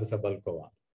is Bambusa balcova.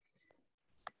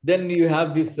 Then you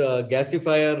have these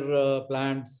gasifier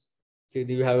plants. See,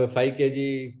 you have a 5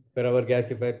 kg per hour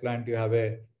gasifier plant. You have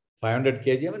a 500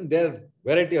 kg. I mean, there are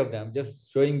variety of them.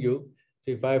 Just showing you.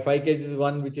 See, 5 kg is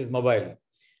one which is mobile.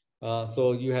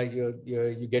 So you have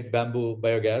you get bamboo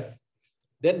biogas.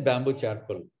 Then bamboo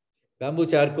charcoal. Bamboo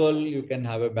charcoal, you can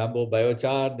have a bamboo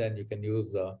biochar. Then you can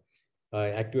use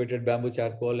activated bamboo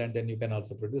charcoal, and then you can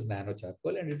also produce nano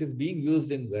charcoal. And it is being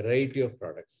used in variety of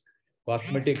products.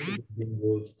 Cosmetics is being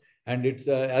used, and it's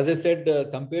as I said,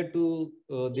 compared to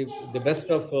the best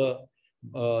of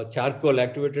charcoal,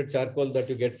 activated charcoal that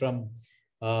you get from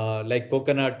like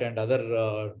coconut and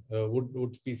other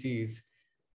wood species,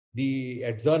 the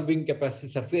absorbing capacity,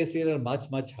 surface area are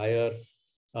much higher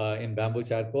in bamboo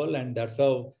charcoal, and that's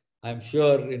how I'm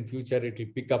sure in future it will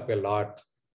pick up a lot.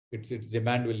 Its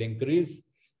demand will increase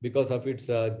because of its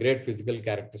great physical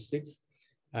characteristics.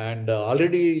 And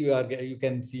already you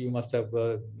can see, you must have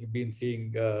been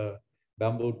seeing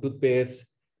bamboo toothpaste,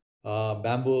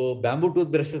 bamboo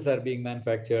toothbrushes are being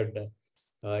manufactured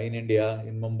in India,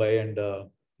 in Mumbai and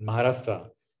Maharashtra,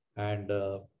 and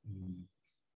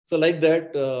so like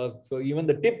that. So even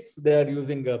the tips, they are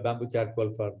using bamboo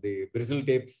charcoal for the bristle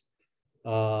tips.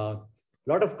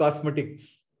 Lot of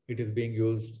cosmetics it is being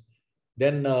used.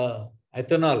 Then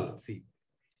ethanol. See,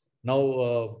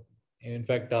 now in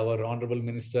fact, our Honorable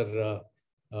Minister,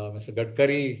 Mr.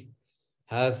 Gadkari,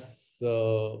 has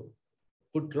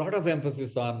put a lot of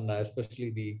emphasis on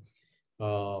especially the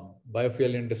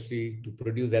biofuel industry to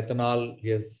produce ethanol. He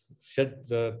has set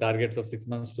targets of 6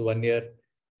 months to 1 year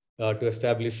to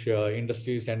establish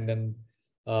industries and then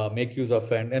make use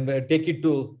of and take it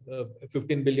to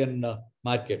 15 billion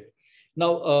market.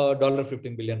 Now,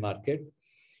 $15 billion market.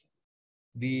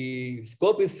 The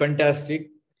scope is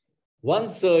fantastic.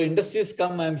 Once industries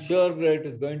come, I'm sure it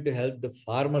is going to help the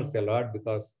farmers a lot,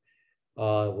 because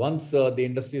once the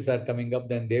industries are coming up,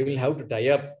 then they will have to tie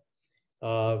up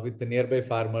with the nearby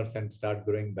farmers and start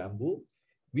growing bamboo.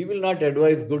 We will not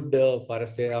advise good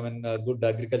good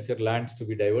agriculture lands to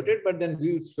be diverted, but then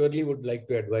we surely would like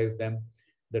to advise them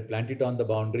that plant it on the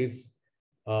boundaries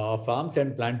of farms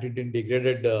and plant it in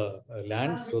degraded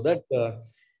lands, so that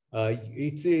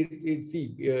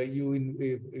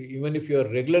even if your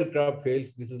regular crop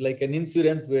fails, this is like an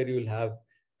insurance where you will have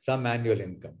some annual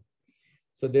income.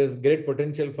 So there's great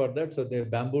potential for that. So the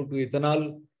bamboo to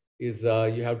ethanol is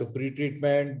you have to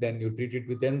pre-treatment, then you treat it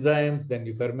with enzymes, then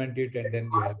you ferment it, and then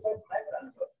you have.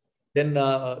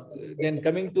 Then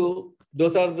coming to,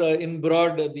 those are the in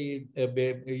broad the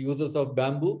uses of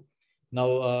bamboo.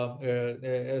 Now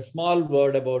a small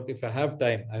word about, if I have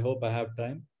time, I hope I have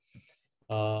time.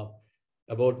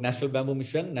 About National Bamboo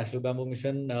Mission. National Bamboo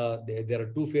Mission, there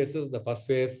are 2 phases. The first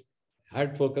phase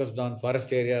had focused on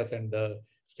forest areas and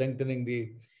strengthening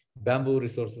the bamboo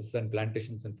resources and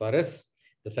plantations in forests.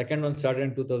 The second one started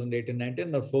in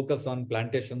 2018-19, the focus on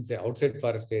plantations outside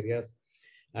forest areas,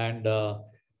 and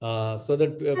so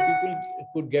that people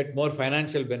could get more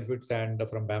financial benefits and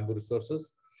from bamboo resources.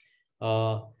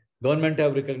 Government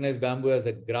have recognized bamboo as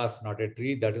a grass, not a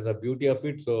tree. That is the beauty of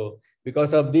it. So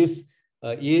because of this,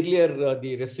 earlier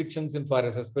the restrictions in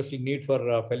forests, especially need for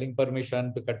felling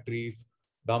permission to cut trees,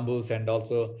 bamboos, and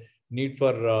also need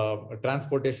for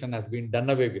transportation has been done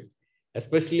away with,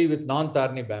 especially with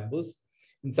non-thorny bamboos.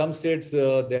 In some states,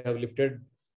 they have lifted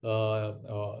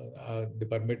the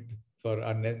permit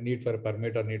for need for a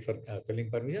permit or need for felling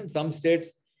permission. Some states,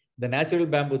 the natural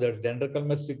bamboo, that's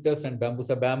Dendroculma strictus and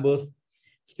Bambusa bamboos,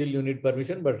 still you need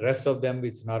permission, but rest of them,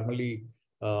 which normally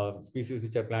species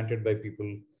which are planted by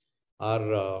people,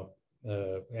 are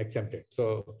exempted.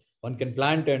 So one can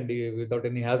plant and without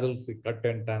any hassles, cut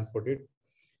and transport it,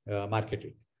 market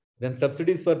it. Then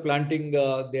subsidies for planting,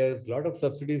 there's a lot of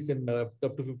subsidies in up to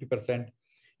 50%.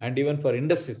 And even for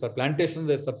industries, for plantations,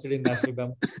 there's subsidy in National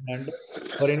Bamboo, and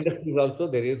for industries also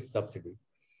there is subsidy.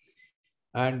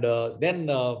 And then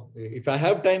if I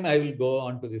have time, I will go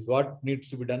on to this. What needs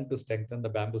to be done to strengthen the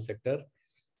bamboo sector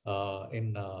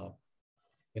in our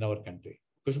country?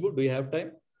 Khushbu, do you have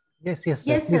time? Yes, sir.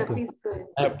 Please go ahead.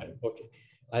 I have time. Okay,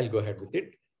 I'll go ahead with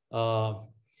it.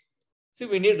 See,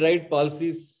 we need right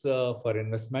policies for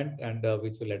investment, and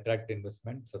which will attract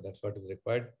investment. So that's what is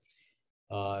required.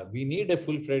 We need a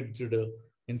full-fledged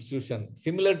institution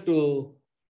similar to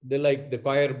they like the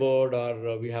coir board,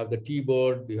 or we have the tea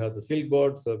board, we have the silk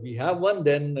board. So we have one,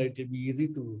 then it will be easy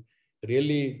to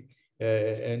really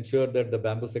ensure that the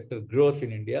bamboo sector grows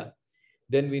in India.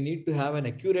 Then we need to have an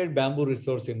accurate bamboo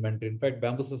resource inventory. In fact,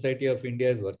 Bamboo Society of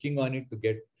India is working on it to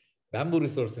get bamboo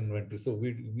resource inventory. So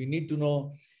we need to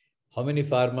know how many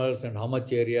farmers and how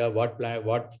much area,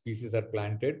 what species are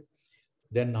planted.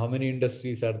 Then how many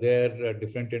industries are there,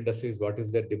 different industries, what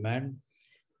is their demand.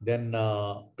 Then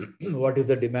what is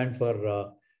the demand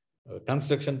for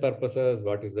construction purposes,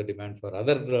 what is the demand for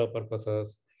other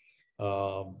purposes,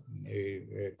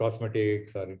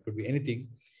 cosmetics, or it could be anything.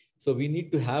 So we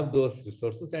need to have those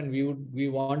resources, and we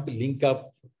want to link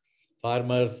up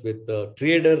farmers with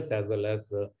traders as well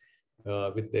as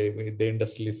with the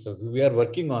industrialists. We are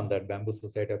working on that, Bamboo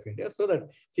Society of India, so that,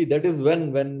 see, that is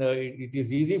when it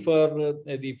is easy for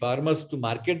the farmers to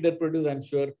market their produce. I'm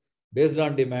sure based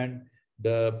on demand,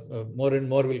 the more and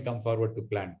more will come forward to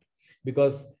plant,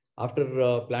 because after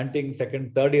planting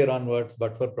second, third year onwards,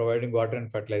 but for providing water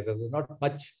and fertilizers, there's not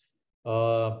much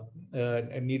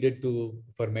needed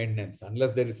for maintenance,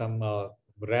 unless there is some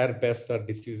rare pest or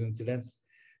disease incidents.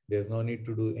 There's no need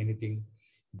to do anything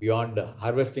beyond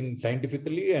harvesting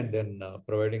scientifically, and then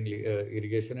providing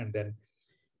irrigation, and then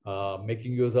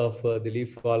making use of the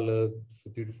leaf fall,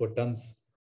 3 to 4 tons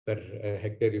per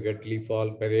hectare. You get leaf fall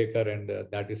per acre, and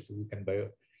that is you can buy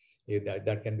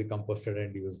that can be composted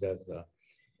and used as a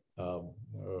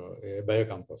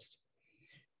biocompost.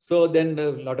 So then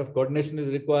a lot of coordination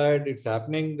is required. It's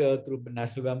happening through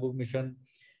National Bamboo Mission.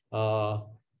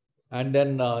 And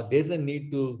then there's a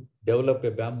need to develop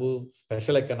a bamboo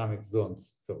special economic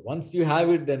zones. So once you have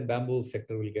it, then bamboo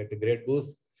sector will get a great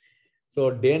boost.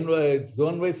 So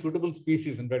zone-wise suitable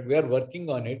species, in fact, we are working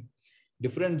on it.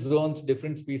 Different zones,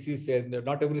 different species, and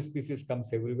not every species comes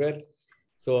everywhere.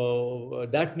 So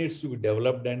that needs to be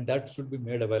developed, and that should be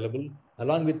made available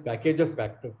along with package of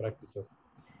practices.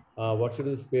 What should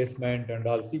be the spacement and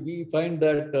all. See, we find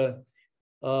that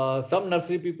some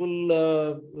nursery people,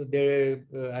 they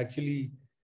actually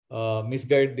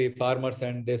misguide the farmers,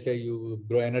 and they say you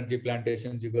grow energy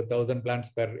plantations, you grow 1,000 plants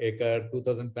per acre,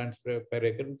 2,000 plants per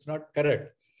acre. It's not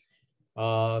correct.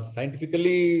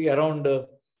 Scientifically, around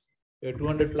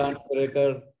 200 plants per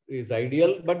acre is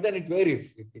ideal, but then it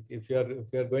varies. If you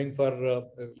are going for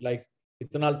like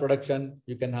ethanol production,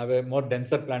 you can have a more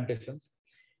denser plantations.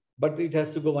 But it has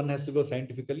to go, one has to go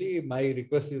scientifically. My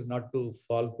request is not to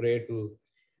fall prey to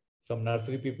some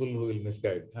nursery people who will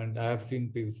misguide. And I have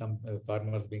seen some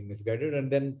farmers being misguided,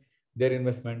 and then their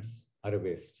investments are a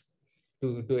waste. I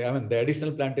mean, the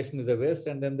additional plantation is a waste,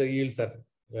 and then the yields are,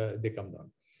 they come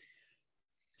down.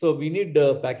 So we need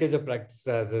a package of practice.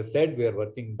 As I said, we are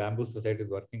working, Bamboo Society is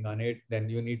working on it. Then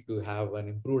you need to have an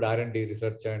improved R&D,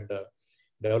 research and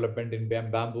development in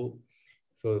bamboo.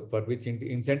 So for which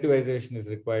incentivization is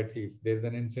required. See, if there's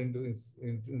an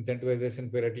incentivization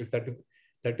for at least 30%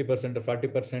 or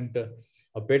 40%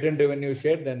 of patent revenue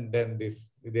share, then there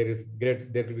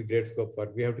will be great scope for.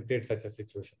 We have to create such a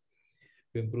situation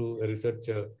to improve research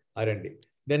R&D.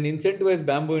 Then incentivize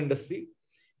bamboo industry.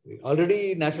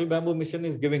 Already National Bamboo Mission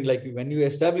is giving, like when you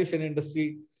establish an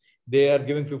industry, they are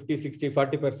giving 50, 60,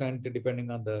 40%,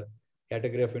 depending on the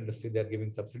category of industry, they are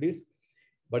giving subsidies.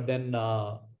 But then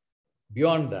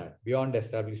beyond that, beyond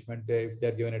establishment, if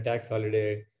they're given a tax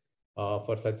holiday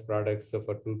for such products, so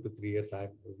for 2 to 3 years,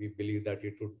 we believe that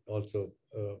it would also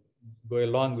go a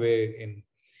long way in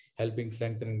helping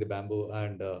strengthening the bamboo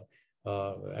and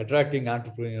attracting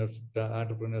entrepreneurs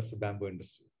to bamboo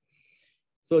industry.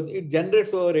 So it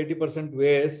generates over 80%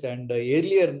 waste, and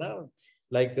earlier now,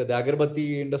 like the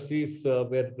agarbatti industries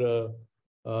where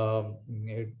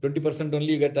 20%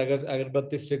 only you get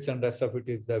agarbatti sticks and rest of it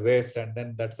is waste, and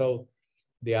then that's how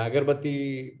the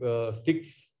agarbatti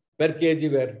sticks per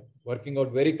kg were working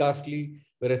out very costly,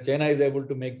 whereas China is able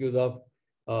to make use of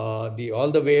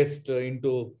all the waste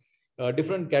into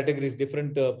different categories,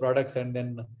 different products, and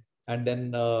then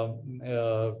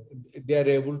they are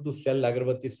able to sell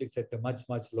agarbatti sticks at a much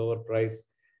lower price.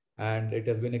 And it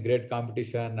has been a great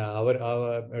competition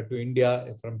to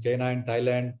India from China and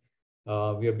Thailand.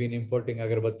 We have been importing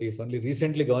agarbattis. Only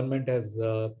recently government has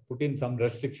put in some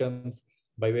restrictions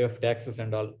by way of taxes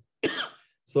and all.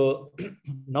 So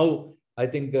now I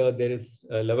think there is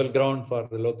a level ground for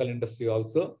the local industry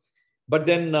also. But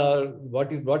then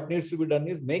what needs to be done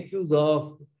is make use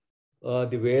of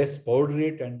the waste, powder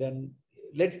it, and then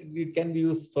it can be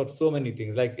used for so many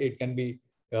things. Like it can be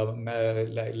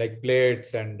like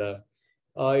plates, and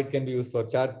it can be used for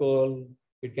charcoal.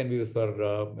 It can be used for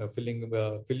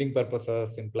filling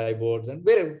purposes in plyboards, and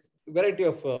variety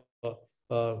of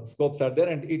scopes are there,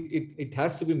 and it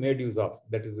has to be made use of.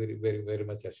 That is very, very, very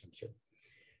much essential.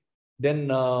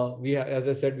 Then as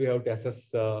I said, we have to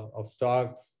assess of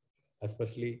stocks,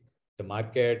 especially the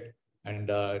market and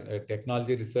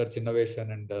technology, research,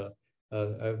 innovation, and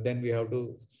then we have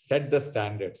to set the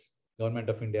standards. Government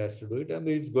of India has to do it, and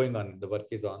it's going on. The work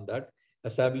is on that.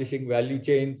 Establishing value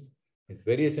chains is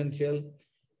very essential.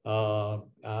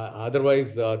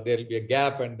 Otherwise, there will be a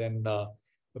gap, and then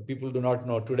people do not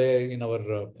know. Today, in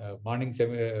our morning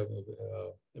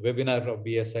webinar of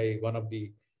BSI, one of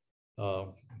the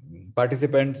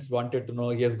participants wanted to know,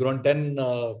 he has grown 10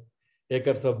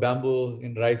 acres of bamboo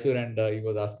in Raichur, and he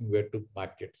was asking where to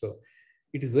market. So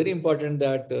it is very important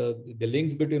that the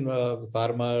links between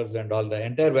farmers and all the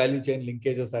entire value chain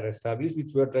linkages are established,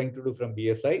 which we are trying to do from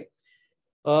BSI,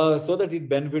 so that it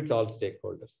benefits all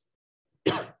stakeholders.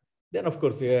 Then, of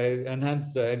course,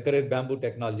 encourage bamboo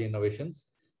technology innovations.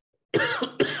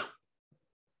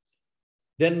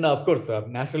 Then, of course,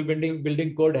 National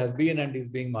Building Code has been and is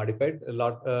being modified. A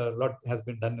lot has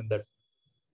been done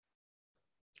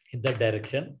in that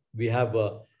direction. We have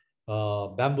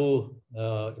bamboo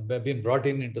been brought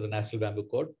into the National Bamboo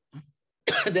Code.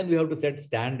 Then we have to set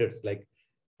standards,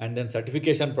 and then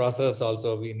certification process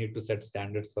also, we need to set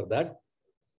standards for that.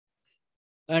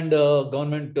 And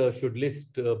government should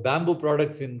list bamboo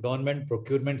products in government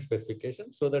procurement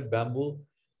specifications, so that bamboo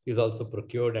is also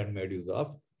procured and made use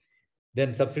of.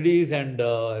 Then subsidies and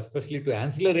especially to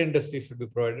ancillary industry should be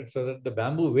provided, so that the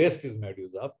bamboo waste is made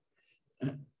use of.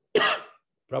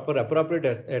 Appropriate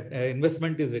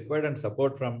investment is required, and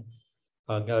support from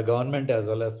government as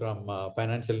well as from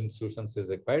financial institutions is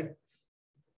required.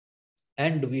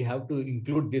 And we have to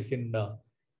include this in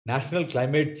National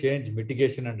Climate Change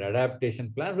Mitigation and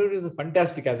Adaptation Plan, which is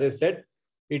fantastic. As I said,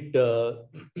 it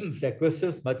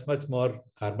sequesters much more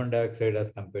carbon dioxide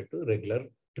as compared to regular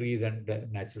trees and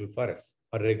natural forests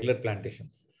or regular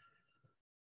plantations.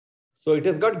 So it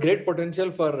has got great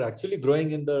potential for actually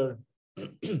growing in the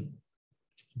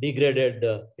degraded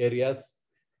areas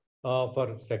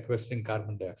for sequestering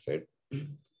carbon dioxide,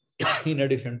 in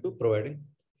addition to providing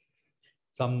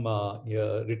some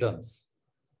returns.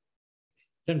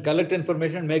 Then collect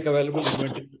information, make available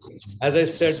inventory. As I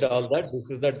said, all that,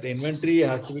 this is that the inventory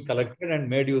has to be collected and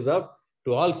made use of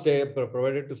to all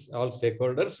provided to all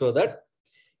stakeholders, so that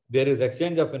there is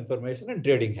exchange of information and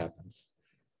trading happens.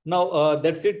 Now,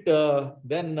 that's it.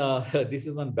 Then this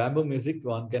is on bamboo music.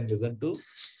 One can listen to.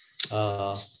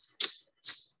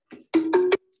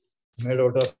 Made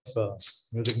out of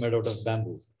music made out of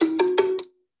bamboo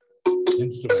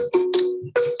instrument.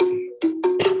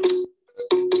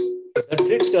 That's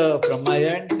it from my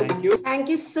end. Thank you. Thank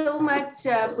you so much,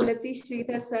 Punati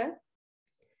Sridhar sir.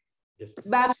 Yes.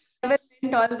 Bamboo never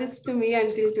meant all this to me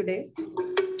until today.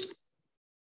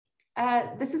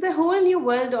 This is a whole new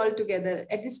world altogether.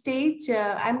 At this stage,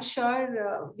 I'm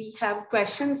sure we have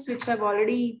questions which have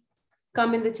already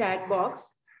come in the chat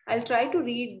box. I'll try to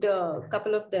read a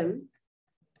couple of them.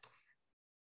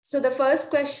 So the first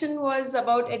question was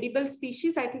about edible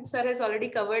species. I think sir has already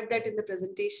covered that in the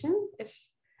presentation. If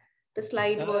the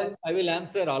slide was... I will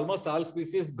answer. Almost all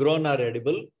species grown are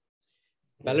edible.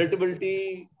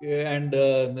 Palatability and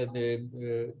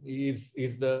is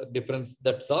the difference.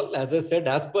 That's all. As I said,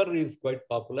 asper is quite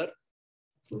popular.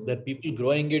 There are people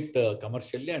growing it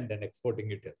commercially and then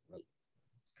exporting it as well.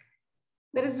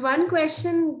 There is one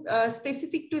question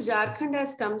specific to Jharkhand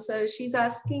has come, sir. She's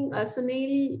asking,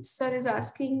 Sunil sir is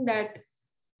asking that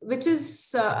which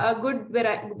is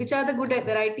which are the good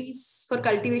varieties for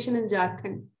cultivation in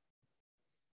Jharkhand?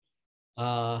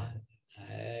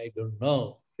 I don't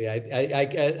know. See, I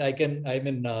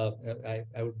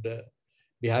would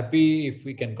be happy if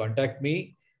we can contact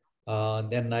me.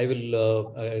 Then I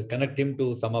will connect him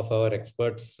to some of our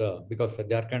experts because for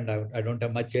Jharkhand, I don't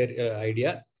have much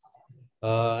idea.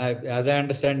 As I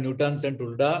understand, Newtons and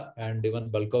Tulda and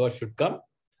even Balkova should come.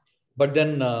 But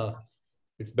then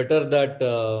it's better that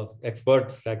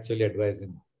experts actually advise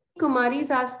him. Kumari is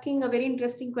asking a very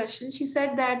interesting question. She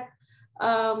said that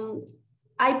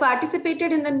I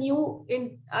participated in the new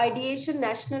ideation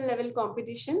national level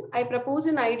competition. I propose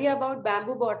an idea about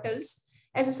bamboo bottles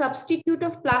as a substitute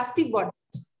of plastic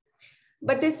bottles.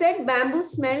 But they said bamboo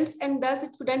smells and thus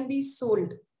it couldn't be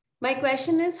sold. My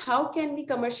question is, how can we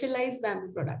commercialize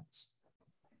bamboo products?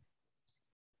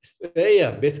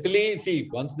 Yeah, basically, see,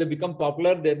 once they become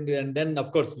popular, then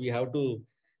of course we have to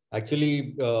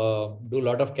actually do a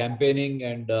lot of campaigning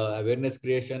and awareness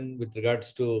creation with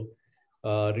regards to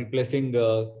replacing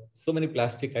so many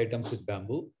plastic items with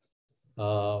bamboo.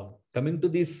 Coming to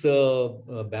these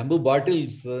bamboo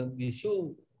bottles, the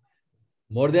issue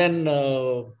more than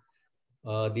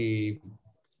the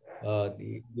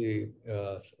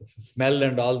smell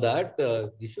and all that.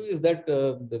 Issue is that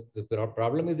the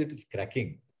problem is it is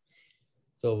cracking.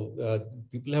 So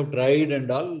people have tried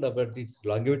and all, but its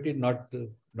longevity it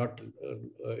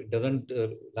doesn't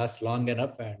last long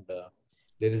enough, and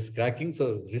there is cracking.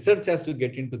 So research has to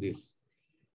get into this.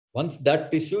 Once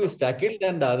that issue is tackled,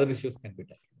 then the other issues can be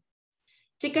tackled.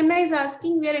 Chikanna is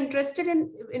asking, we are interested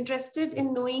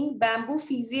in knowing bamboo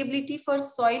feasibility for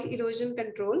soil erosion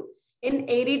control in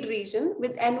arid region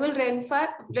with annual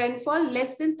rainfall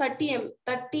less than 30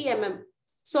 mm.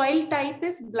 Soil type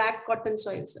is black cotton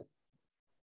soil, sir.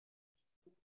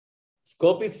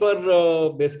 Scope is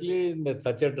for basically in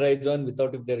such a dry zone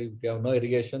without, if you have no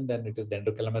irrigation, then it is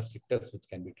Dendrocalamus strictus which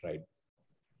can be tried.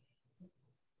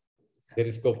 There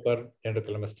is scope for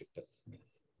Dendrocalamus strictus. Yes.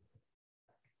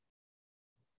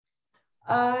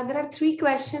 There are 3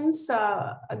 questions.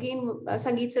 Again,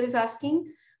 Sangeet sir is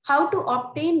asking, how to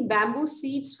obtain bamboo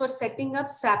seeds for setting up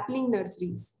sapling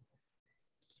nurseries?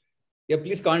 Yeah,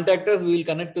 please contact us. We will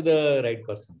connect to the right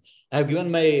persons. I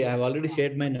have already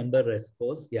shared my number, I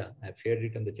suppose. Yeah, I have shared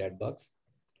it in the chat box.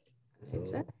 So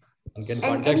one can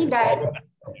contact the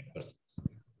right persons.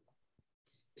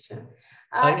 Sure.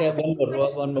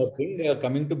 One more thing.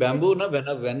 Coming to bamboo,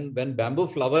 when bamboo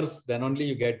flowers, then only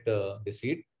you get the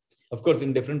seed. Of course,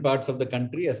 in different parts of the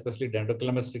country, especially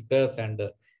Dendrocalamus strictus and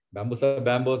bambusa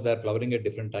bambos, they are flowering at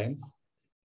different times.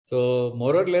 So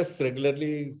more or less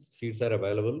regularly seeds are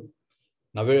available.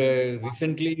 Now,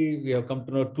 recently we have come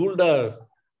to know Tulda,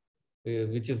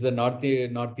 which is the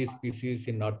northeast species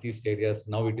in northeast areas.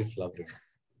 Now it is flowering.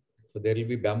 So there will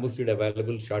be bamboo seed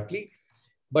available shortly.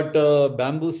 But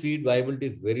bamboo seed viability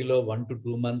is very low, 1 to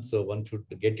 2 months. So one should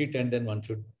get it and then one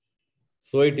should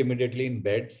sow it immediately in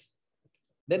beds.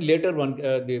 Then later, once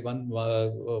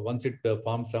it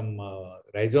forms some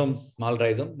rhizomes, small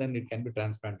rhizomes, then it can be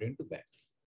transplanted into bags.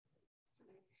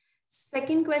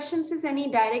 Second question is, any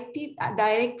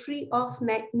directory of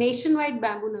nationwide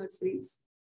bamboo nurseries?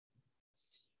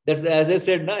 That's, as I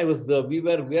said, we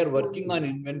are working on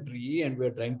inventory and we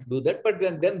are trying to do that. But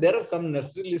then there are some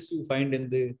nursery lists you find in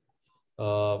the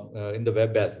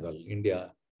web as well,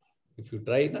 India. If you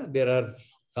try, there are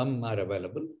some are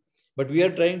available. But we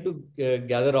are trying to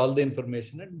gather all the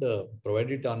information and provide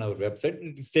it on our website.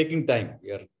 It is taking time.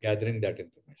 We are gathering that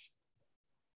information.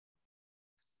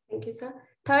 Thank you, sir.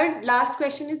 Third, last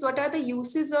question is, what are the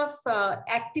uses of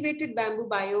activated bamboo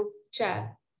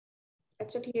biochar?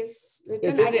 That's what he has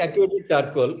written. It is the activated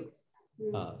charcoal.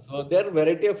 So there are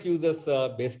variety of uses.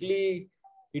 Basically,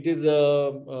 it is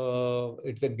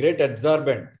it's a great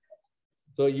absorbent.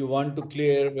 So you want to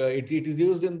clear, it is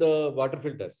used in the water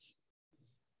filters.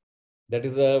 That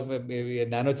is maybe a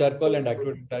nano charcoal and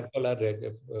activated charcoal are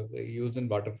used in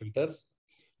water filters.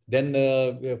 Then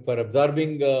for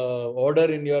absorbing odor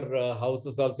in your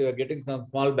houses also, you are getting some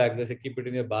small bags. They say keep it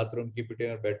in your bathroom, keep it in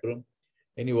your bedroom.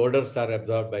 Any odors are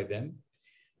absorbed by them.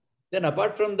 Then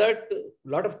apart from that, a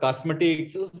lot of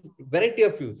cosmetics, variety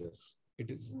of uses. It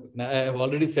is. I have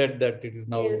already said that it is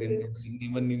now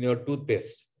even in your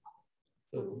toothpaste.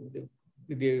 So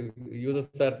the uses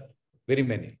are very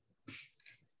many.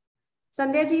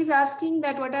 Sandhya ji is asking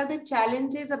that what are the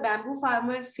challenges a bamboo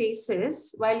farmer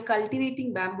faces while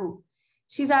cultivating bamboo?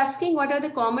 She's asking what are the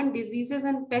common diseases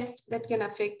and pests that can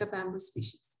affect a bamboo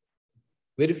species?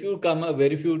 Very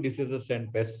few diseases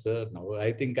and pests. Now,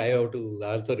 I think I have to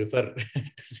also refer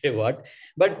to say what.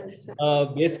 But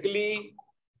basically,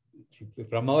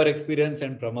 from our experience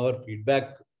and from our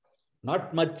feedback,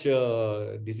 not much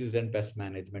disease and pest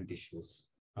management issues.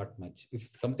 Not much. If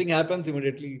something happens,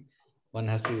 immediately one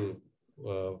has to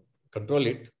control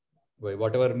it by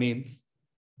whatever means,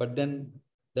 but then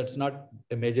that's not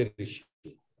a major issue.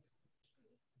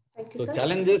 Thank you, so sir.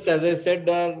 Challenges, as I said,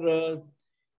 are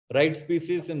right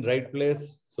species in right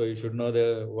place. So you should know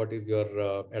what is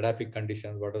your edaphic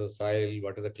conditions, what is the soil,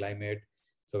 what is the climate.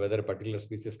 So whether a particular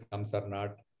species comes or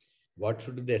not, what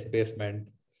should be the espacement.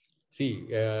 See,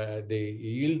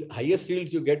 the highest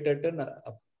yields you get at an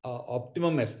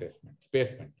optimum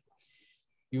spacement.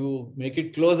 You make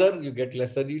it closer, you get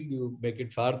lesser yield. You make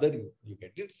it farther, you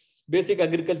get it. It's basic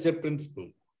agriculture principle.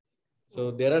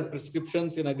 So there are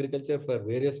prescriptions in agriculture for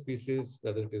various species,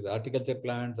 whether it is horticulture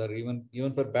plants or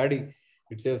even for paddy.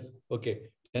 It says, okay,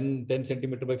 10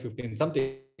 centimeter by 15,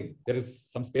 something. There is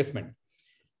some spacement.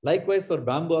 Likewise, for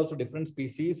bamboo, also different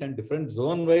species and different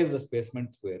zone-wise, the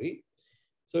spacements vary.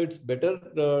 So it's better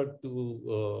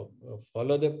to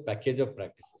follow the package of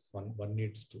practices one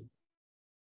needs to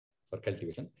for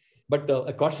cultivation. But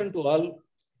a caution to all,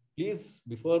 please,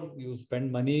 before you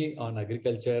spend money on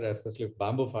agriculture, especially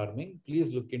bamboo farming,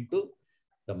 please look into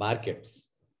the markets.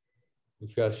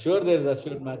 If you are sure there is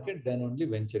assured market, then only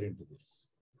venture into this.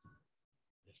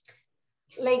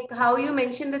 Like how you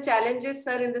mentioned the challenges,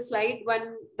 sir, in the slide.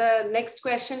 The next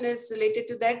question is related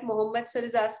to that. Mohammed sir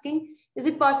is asking, is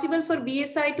it possible for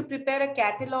BSI to prepare a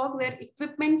catalog where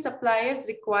equipment suppliers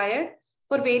required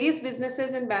for various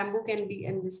businesses in bamboo can be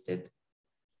enlisted?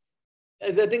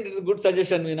 I think it's a good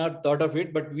suggestion. We not thought of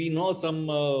it, but we know some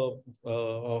of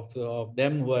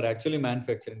them who are actually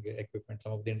manufacturing equipment,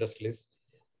 some of the industrialists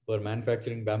who are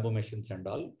manufacturing bamboo machines and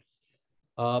all.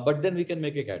 But then we can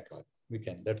make a catalog. We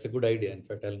can. That's a good idea. In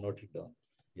fact, I'll note it down.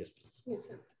 Yes, please. Yes,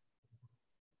 sir.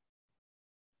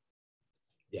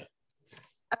 Yeah.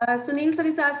 Sunil sir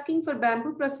is asking for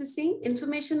bamboo processing.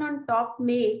 Information on top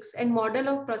makes and model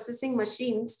of processing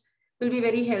machines will be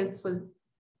very helpful.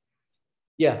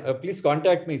 Yeah, please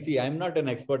contact me. See, I'm not an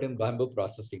expert in bamboo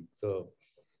processing. So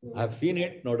I've seen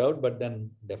it, no doubt, but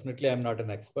then definitely I'm not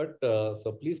an expert.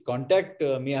 So please contact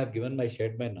me. I've given my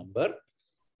number.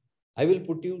 I will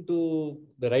put you to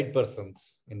the right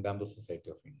persons in Bamboo Society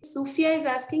of India. Sufia is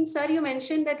asking, sir, you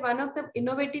mentioned that one of the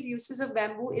innovative uses of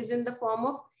bamboo is in the form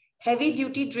of heavy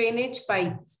duty drainage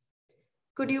pipes.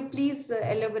 Could you please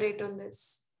elaborate on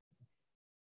this?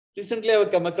 Recently, I have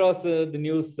come across the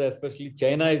news, especially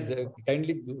China is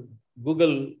kindly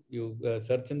Google, you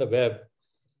search in the web,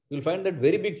 you'll find that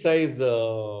very big size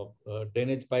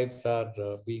drainage pipes are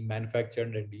being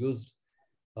manufactured and used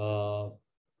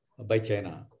by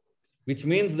China, which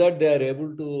means that they are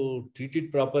able to treat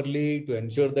it properly to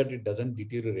ensure that it doesn't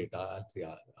deteriorate.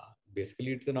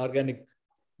 Basically, it's an organic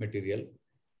material.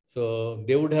 So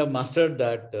they would have mastered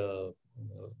that, the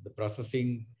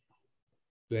processing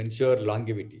to ensure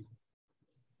longevity.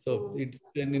 So it's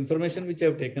an information which I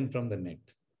have taken from the net.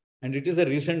 And it is a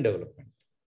recent development.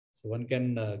 So one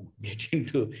can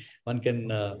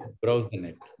browse the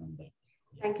net on that.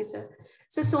 Thank you, sir.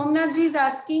 So Somnath ji is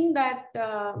asking that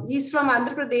he's from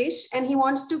Andhra Pradesh and he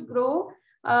wants to grow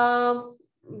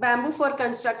bamboo for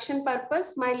construction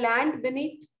purpose. My land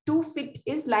beneath 2 feet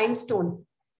is limestone.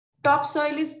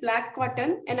 Topsoil is black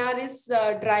cotton and ours is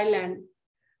dry land.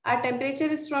 Our temperature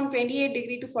is from 28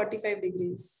 degrees to 45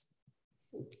 degrees.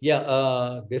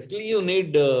 Yeah, basically you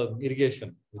need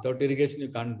irrigation. Without irrigation, you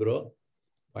can't grow.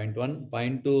 Point 1.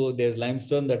 Point 2, there's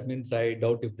limestone. That means I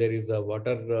doubt if there is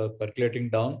water percolating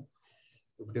down.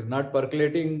 If it is not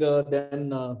percolating, then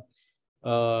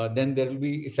there will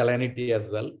be salinity as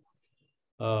well.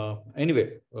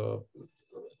 Anyway,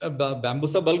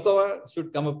 Bambusa bulkova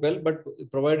should come up well, but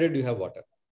provided you have water.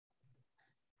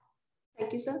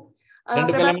 Thank you, sir.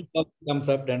 Dendrocalamus comes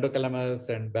up, Dendrocalamus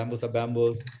and Bambusa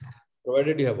bamboo,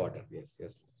 provided you have water. Yes,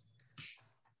 yes.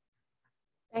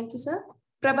 Thank you, sir.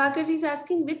 Prabhakar ji is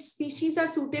asking which species are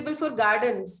suitable for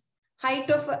gardens,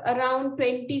 height of around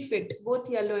 20 feet, both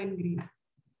yellow and green.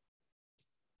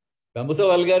 Bambusa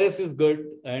vulgaris is good,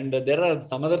 and there are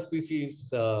some other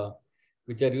species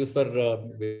which are used for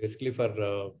basically for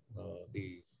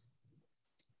the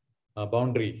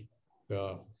boundary,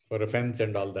 for a fence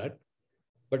and all that.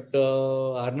 But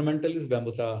ornamental is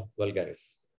Bambusa vulgaris,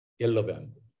 yellow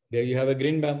bamboo. There you have a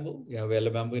green bamboo, you have yellow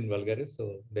bamboo in vulgaris,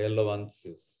 so the yellow ones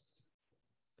is.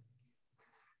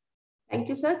 Thank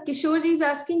you, sir. Kishore ji is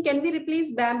asking, can we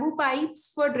replace bamboo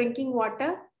pipes for drinking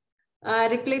water,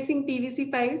 replacing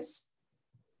PVC pipes?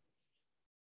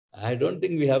 I don't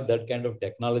think we have that kind of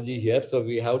technology here. So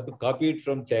we have to copy it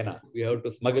from China. We have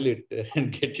to smuggle it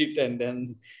and get it and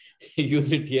then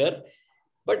use it here.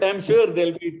 But I'm sure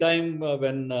there'll be time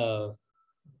when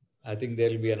I think there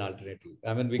will be an alternative.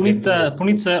 I mean,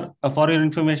 Punit sir, for your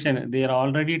information, there are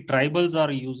already tribals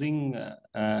are using,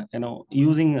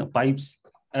 using pipes.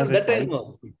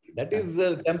 That is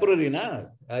temporary, na?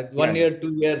 1 year,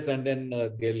 2 years, and then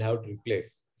they'll have to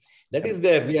replace. That is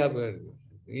there. We have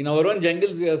in our own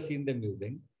jungles, we have seen them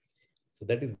using. So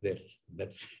that is there.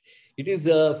 It is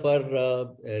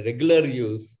for regular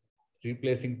use,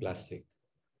 replacing plastic.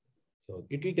 So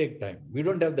it will take time. We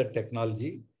don't have that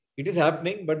technology. It is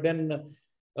happening, but then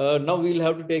now we'll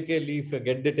have to take a leaf,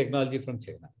 get the technology from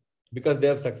China, because they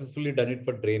have successfully done it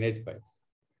for drainage pipes.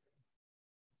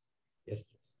 Yes.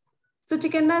 So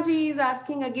Chikanna ji is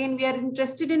asking again, we are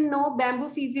interested in know bamboo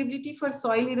feasibility for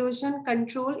soil erosion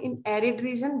control in arid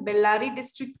region, Bellary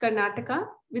district, Karnataka,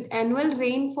 with annual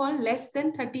rainfall less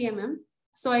than 30 mm,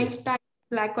 soil type,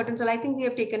 black cotton soil. I think we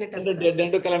have taken it up. And the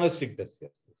Dendrocalamus strictus.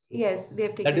 Yes, we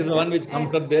have taken it. That is the one which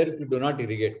comes up there if you do not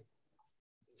irrigate.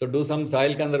 So do some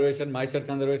soil conservation, moisture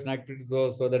conservation activities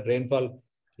so that rainfall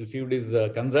received is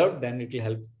conserved, then it will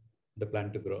help the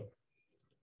plant to grow.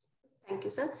 Thank you,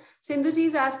 sir. Sindhu ji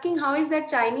is asking, how is that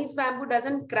Chinese bamboo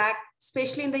doesn't crack,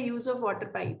 especially in the use of water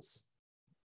pipes?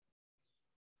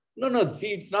 No, no.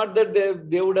 See, it's not that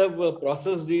they would have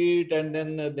processed it and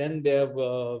then they have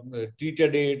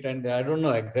treated it, and I don't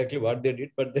know exactly what they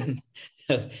did. But then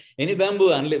any bamboo,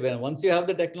 once you have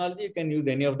the technology, you can use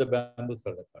any of the bamboos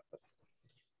for that purpose.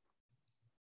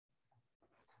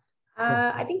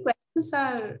 I think questions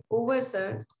are over,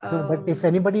 sir. No, but if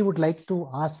anybody would like to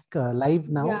ask live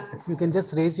now, yes. you can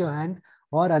just raise your hand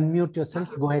or unmute yourself.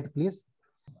 Go ahead, please.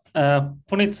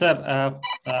 Punit sir,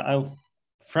 I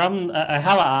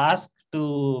have asked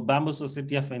to Bamboo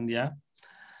Society of India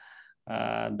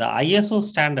the ISO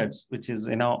standards, which is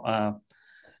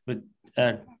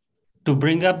to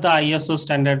bring up the ISO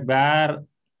standard where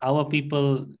our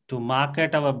people to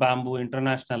market our bamboo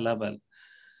international level.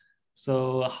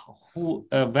 So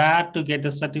where to get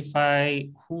the certify,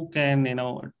 who can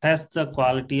test the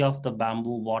quality of the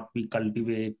bamboo what we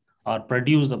cultivate or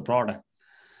produce the product.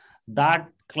 That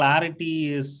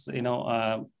clarity is we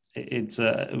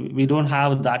don't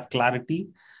have that clarity.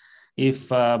 If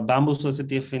Bamboo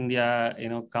Society of India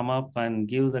come up and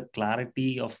give the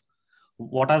clarity of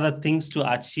what are the things to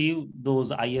achieve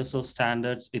those ISO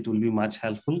standards, it will be much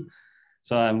helpful.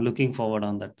 So I'm looking forward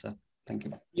on that, sir. Thank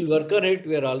you. We'll work on it.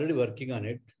 We are already working on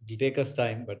it. It will take us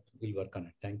time, but we'll work on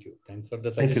it. Thank you. Thanks for the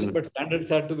suggestion. But standards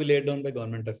have to be laid down by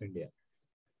Government of India.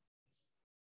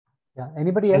 Yeah.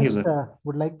 Anybody else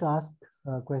would like to ask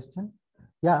a question?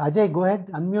 Yeah, Ajay, go ahead.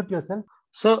 Unmute yourself.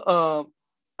 So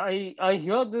I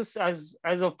hear this as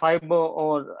a fiber,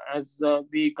 or as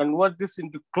we convert this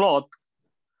into cloth,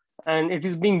 and it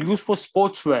is being used for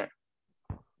sportswear.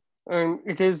 And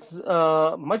it is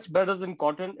much better than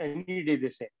cotton any day, they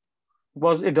say,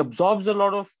 because it absorbs a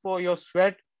lot of your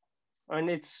sweat, and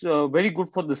it's very good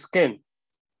for the skin.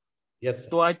 Yes.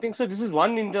 So I think so. This is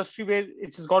one industry where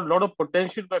it has got a lot of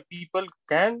potential, where people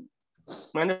can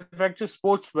manufacture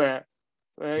sportswear,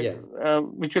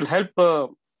 which will help. I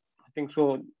think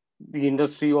so. The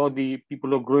industry or the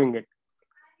people who are growing it.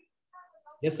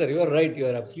 Yes, sir. You are right. You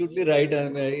are absolutely right.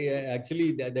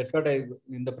 Actually, that's what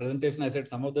in the presentation I said.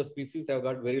 Some of the species have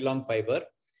got very long fiber,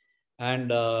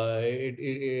 and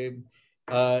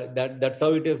that's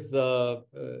how it is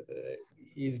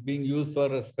being used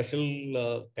for a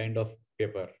special kind of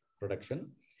paper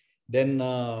production. Then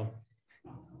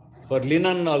for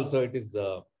linen also, it is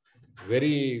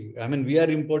very. I mean, we are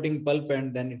importing pulp,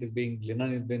 and then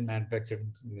linen is being manufactured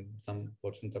in some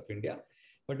portions of India.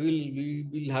 But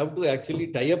we'll have to actually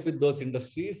tie up with those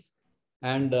industries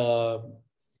and tie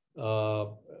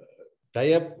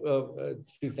up.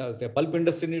 The pulp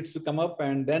industry needs to come up,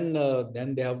 and then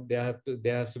there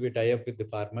has to be tie up with the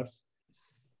farmers,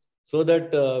 so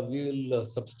that we will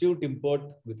substitute import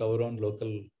with our own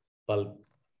local pulp.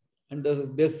 And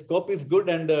the scope is good,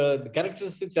 and the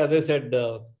characteristics, as I said,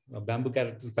 bamboo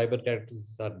fiber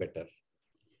characteristics are better.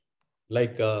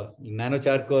 Like nano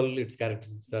charcoal, its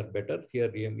characteristics are better.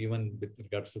 Here, even with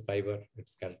regards to fiber,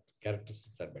 its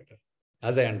characteristics are better,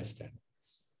 as I understand.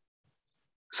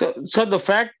 So the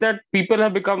fact that people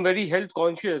have become very health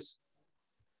conscious,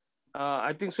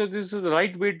 I think so. This is the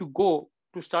right way to go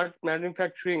to start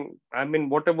manufacturing. I mean,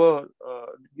 whatever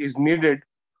is needed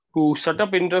to set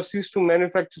up industries to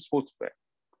manufacture sportswear.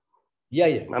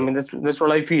 Yeah. I mean, that's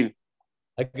what I feel.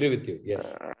 I agree with you. Yes.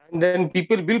 And then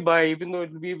people will buy, even though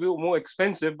it will be more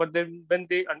expensive. But then when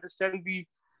they understand the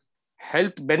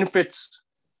health benefits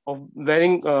of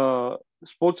wearing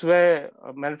sportswear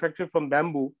manufactured from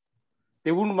bamboo,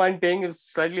 they wouldn't mind paying a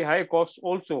slightly higher cost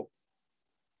also.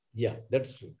 Yeah,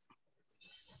 that's true.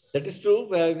 That is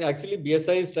true. Actually,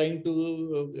 BSI is trying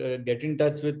to get in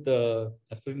touch with,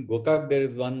 especially in Gokak, there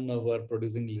is one who are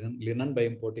producing linen by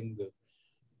importing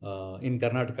in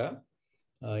Karnataka.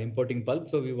 Importing pulp.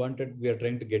 So we are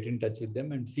trying to get in touch with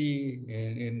them and see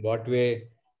in what way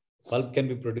pulp can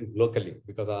be produced locally,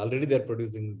 because already they're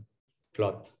producing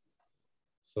cloth.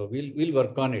 So we'll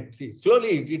work on it. See,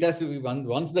 slowly it has to be,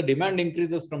 once the demand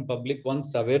increases from public,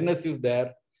 once awareness is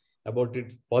there about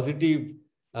its positive,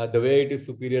 the way it is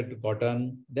superior to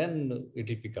cotton, then it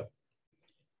will pick up.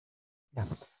 Yeah.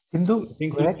 Sindhu,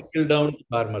 things will trickle down to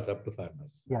farmers, up to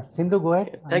farmers. Yeah, Sindhu, go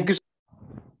ahead. Thank you.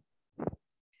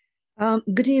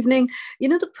 Good evening.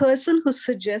 The person who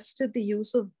suggested the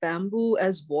use of bamboo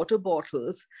as water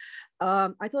bottles,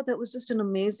 I thought that was just an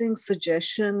amazing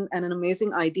suggestion and an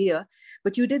amazing idea.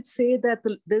 But you did say that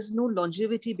there's no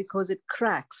longevity because it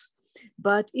cracks.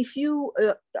 But if you,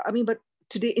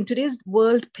 in today's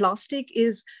world, plastic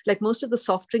is like most of the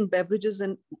soft drink beverages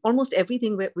and almost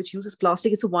everything which uses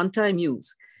plastic, it's a one-time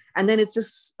use. And then it's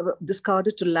just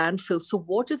discarded to landfill. So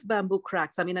what if bamboo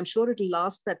cracks? I mean, I'm sure it'll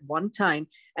last that one time.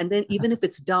 And then even if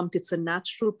it's dumped, it's a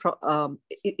natural,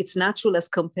 it's natural as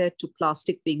compared to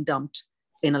plastic being dumped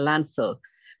in a landfill.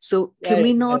 So can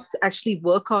we not actually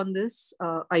work on this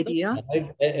idea?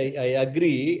 I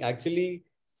agree. Actually,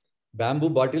 bamboo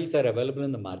bottles are available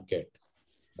in the market.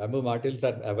 Bamboo bottles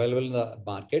are available in the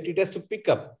market. It has to pick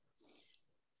up.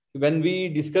 When we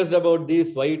discussed about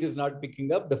this, why it is not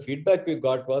picking up, the feedback we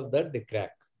got was that they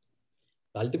crack.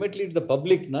 Ultimately, it's the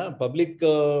public. Public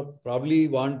probably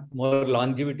want more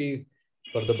longevity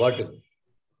for the bottle.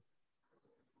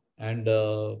 And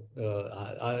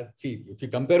see, if you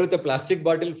compare with a plastic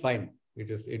bottle, fine. It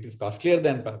is costlier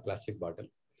than a plastic bottle.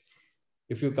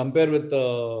 If you compare with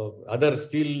other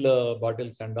steel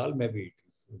bottles and all, maybe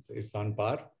it's on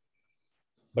par.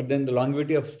 But then the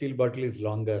longevity of steel bottle is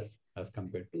longer as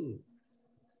compared to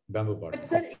bamboo bottle. But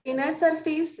sir, inner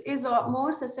surface is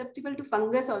more susceptible to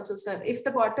fungus also, sir. If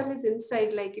the bottle is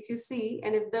inside, like if you see,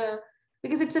 and if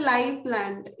because it's a live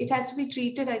plant, it has to be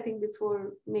treated, I think,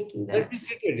 before making that.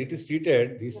 It is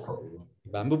treated. These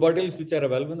bamboo bottles which are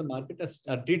available in the market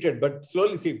are treated, but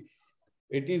slowly, see,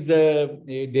 it is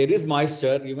there is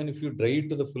moisture. Even if you dry it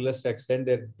to the fullest extent,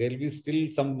 there will be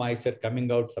still some moisture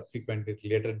coming out subsequently at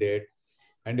later date,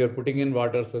 and you're putting in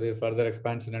water for the further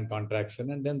expansion and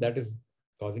contraction, and then that is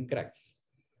causing cracks.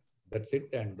 That's it,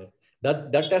 and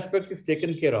that aspect is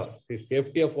taken care of. The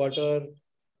safety of water,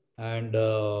 and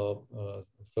so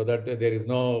that there is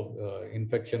no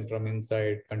infection from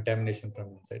inside, contamination from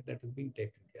inside, that is being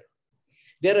taken care of.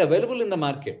 They are available in the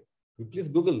market. You please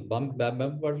Google,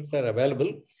 bamboo bottles are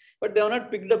available, but they are not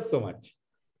picked up so much.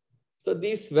 So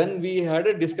when we had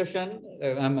a discussion,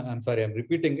 I'm sorry, I'm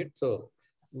repeating it. So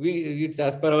it's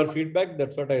as per our feedback,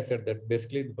 that's what I said, that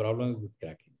basically the problem is with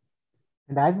cracking.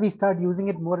 And as we start using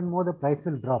it more and more, the price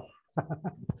will drop.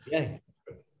 Yeah.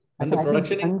 And the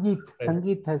production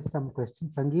Sangeet has some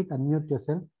questions. Sangeet, unmute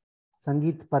yourself.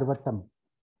 Sangeet Parvatam.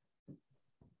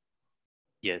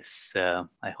 Yes,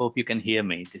 I hope you can hear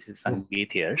me. This is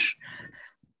Sangeet here.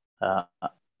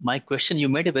 My question, you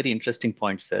made a very interesting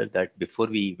point, sir, that before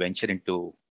we venture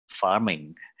into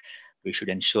farming, we should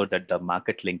ensure that the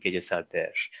market linkages are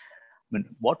there. I mean,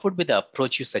 what would be the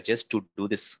approach you suggest to do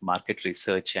this market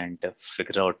research and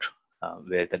figure out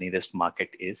where the nearest market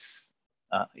is?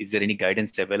 Is there any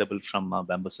guidance available from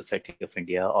Bamboo Society of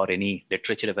India or any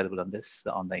literature available on this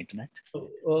on the internet?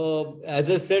 As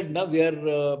I said, now we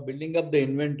are building up the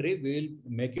inventory. We will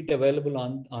make it available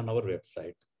on our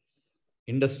website.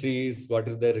 Industries, what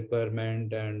is their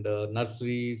requirement, and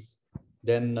nurseries,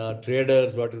 then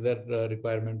traders, what is their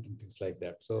requirement, and things like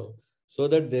that. So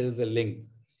that there is a link.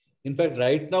 In fact,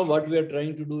 right now, what we are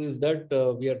trying to do is that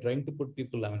we are trying to put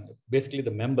people, basically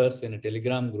the members in a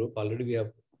Telegram group. Already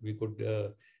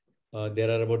there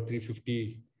are about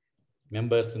 350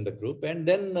 members in the group. And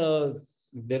then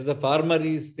there's a farmer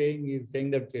is saying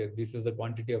that this is the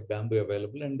quantity of bamboo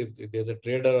available. And if there's a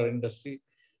trader or industry,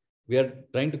 we are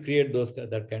trying to create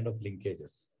that kind of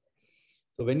linkages.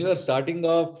 So when you are starting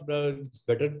off, it's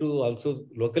better to also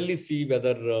locally see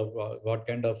whether what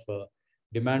kind of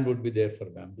demand would be there for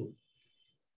bamboo,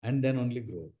 and then only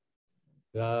grow.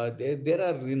 There are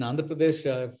in Andhra Pradesh,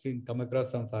 I've come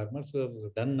across some farmers who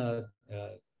have done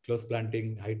close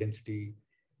planting, high density,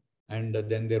 and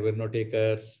then there were no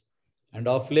takers. And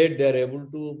of late, they are able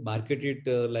to market it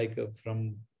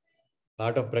from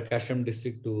part of Prakasham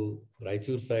district to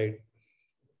Raichur side,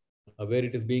 where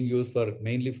it is being used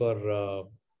mainly for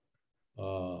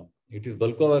it is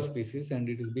Bulkova species, and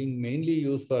it is being mainly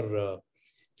used for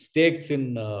stakes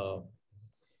in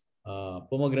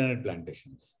pomegranate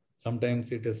plantations.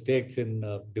 Sometimes it is stakes in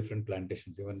different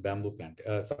plantations, even bamboo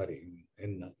plantain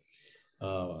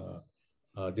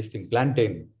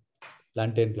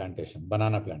plantation,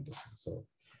 banana plantation. So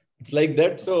it's like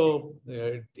that. So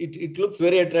it looks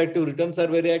very attractive. Returns are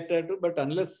very attractive, but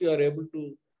unless you are able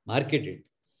to market it,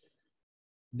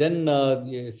 then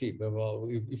you see,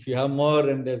 if you have more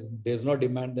and there's no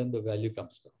demand, then the value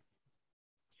comes down.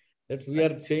 That we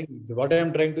are saying. What I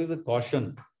am trying to do is a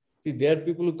caution. See, there are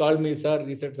people who called me, sir,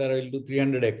 he said, sir, I will do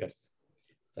 300 acres.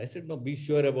 So I said, no, be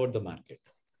sure about the market.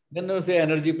 Then they say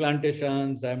energy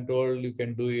plantations, I'm told you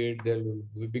can do it, there will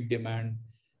be big demand.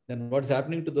 Then what's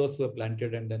happening to those who are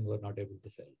planted and then were not able to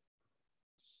sell?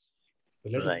 So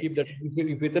let us keep that.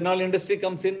 If ethanol industry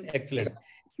comes in, excellent.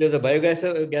 If there's a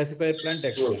gasifier plant,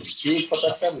 excellent.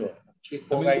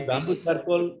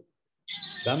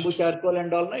 Bamboo charcoal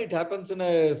and all, it happens in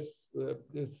a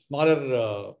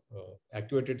smaller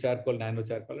activated charcoal, nano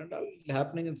charcoal, and all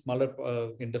happening in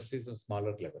smaller industries and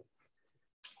smaller level.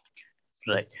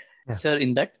 Right. Yeah. Sir,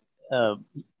 in that,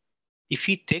 if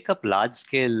we take up large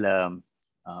scale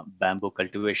bamboo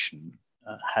cultivation,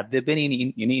 have there been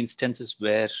any instances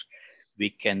where we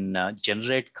can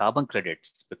generate carbon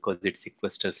credits because it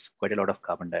sequesters quite a lot of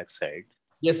carbon dioxide?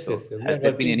 Yes, So yes. We are has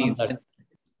there been working any on that. instance?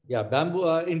 Yeah,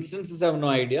 bamboo instances, I have no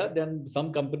idea. Then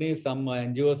some companies, some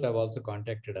NGOs have also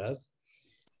contacted us.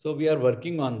 So we are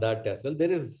working on that as well.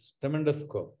 There is tremendous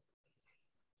scope.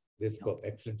 There's scope,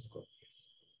 excellent scope.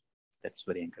 That's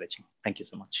very encouraging. Thank you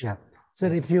so much. Yeah.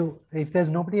 Sir, if there's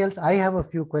nobody else, I have a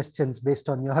few questions based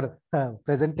on your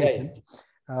presentation.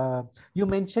 Yeah. You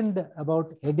mentioned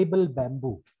about edible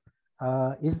bamboo.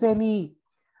 Is there any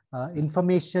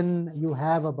information you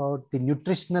have about the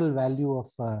nutritional value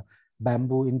of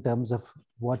bamboo in terms of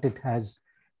what it has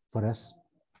for us?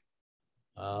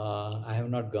 I have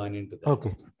not gone into that.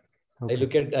 Okay.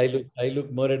 I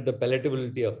look more at the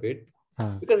palatability of it,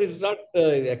 because it's not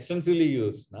extensively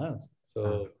used.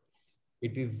 So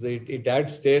it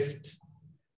adds taste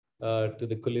to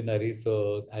the culinary.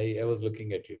 So I was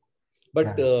looking at it.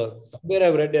 But somewhere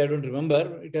I've read, I don't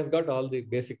remember, it has got all the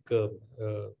basic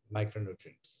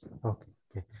micronutrients.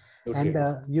 Okay. And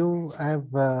you have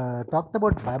talked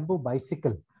about bamboo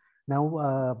bicycle.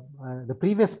 Now, the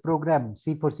previous program,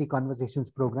 C4C Conversations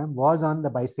program, was on the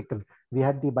bicycle. We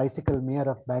had the bicycle mayor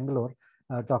of Bangalore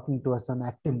talking to us on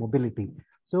active mobility.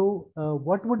 So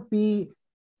what would be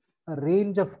a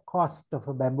range of cost of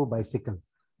a bamboo bicycle?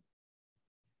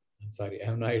 I'm sorry, I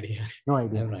have no idea. No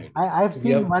idea. I have no idea. I've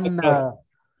seen one.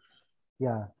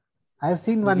 Yeah, I've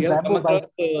seen one bamboo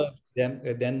bicycle.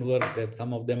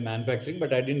 Some of them manufacturing,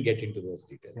 but I didn't get into those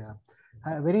details.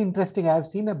 Yeah, very interesting. I've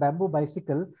seen a bamboo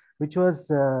bicycle which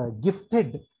was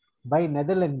gifted by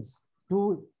Netherlands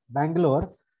to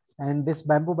Bangalore, and this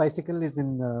bamboo bicycle is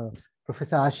in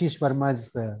Professor Ashish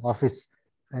Verma's office,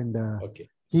 and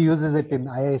he uses it in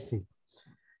IISc.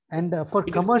 And for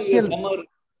commercial,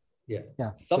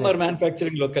 some are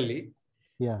manufacturing locally.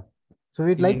 Yeah, so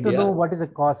we'd like to know what is the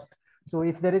cost. So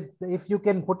if you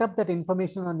can put up that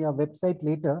information on your website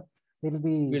later, it'll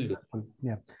be helpful.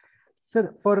 Yeah.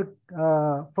 Sir, for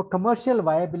commercial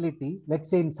viability, let's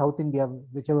say in South India,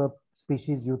 whichever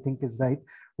species you think is right,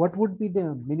 what would be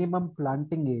the minimum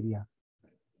planting area?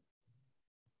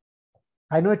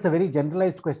 I know it's a very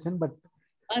generalized question, but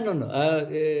I don't know.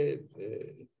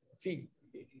 See,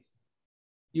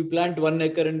 you plant 1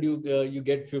 acre and you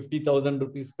get 50,000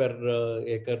 rupees per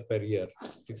acre per year,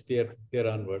 6th year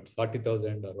onwards,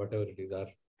 40,000 or whatever it is, or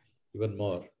even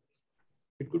more.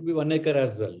 It could be 1 acre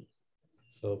as well.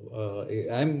 So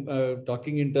I'm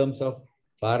talking in terms of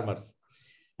farmers.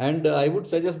 And I would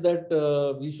suggest that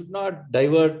we should not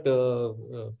divert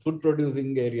food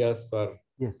producing areas for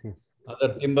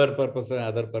other timber purposes and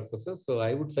other purposes. So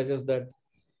I would suggest that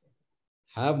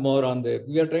have more on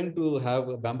we are trying to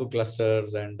have bamboo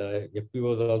clusters, and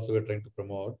FPOs also we're trying to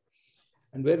promote.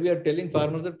 And where we are telling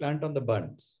farmers to plant on the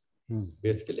bunds,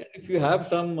 basically. And if you have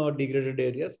some degraded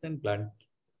areas, then plant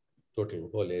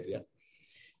whole area.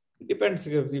 It depends.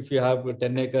 If you have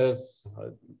 10 acres,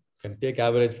 can take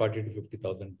average 40 to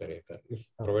 50,000 per acre, if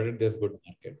provided there's good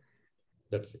market.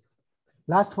 That's it.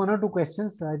 Last 1 or 2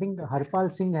 questions. I think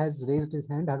Harpal Singh has raised his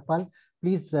hand. Harpal,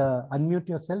 please unmute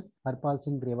yourself. Harpal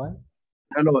Singh Grewal.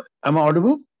 Hello, am I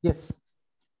audible? Yes.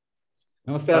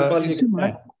 Namaste, Harpal.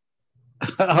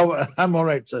 I'm all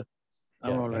right, sir.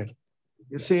 I'm all right.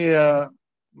 You see,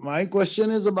 my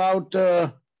question is about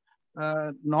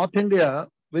North India.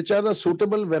 Which are the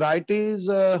suitable varieties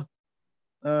to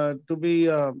be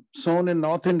sown in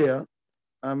North India,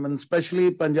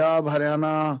 especially Punjab,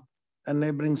 Haryana, and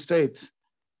neighboring states?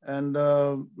 And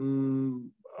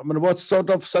what sort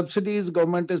of subsidies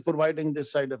government is providing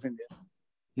this side of India?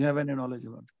 You have any knowledge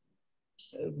about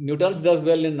it? Newton's does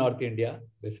well in North India,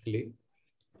 basically.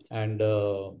 And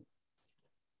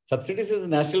subsidies is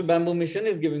National Bamboo Mission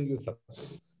is giving you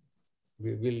subsidies.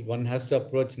 One has to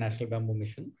approach National Bamboo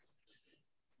Mission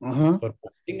for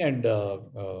planting and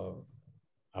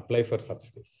apply for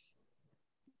subsidies.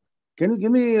 Can you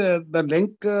give me the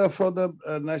link for the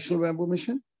National Bamboo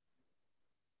Mission?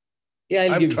 Yeah,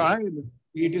 I'll give tried. You.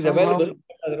 It is available,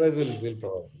 otherwise we'll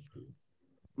provide.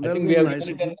 I think we have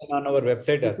it on our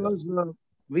website as well.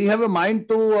 We have a mind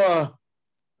to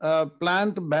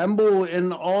plant bamboo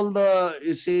in all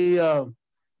the,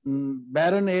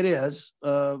 barren areas,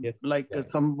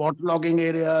 some waterlogging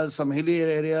areas, some hilly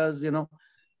areas,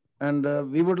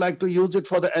 and we would like to use it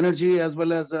for the energy as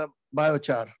well as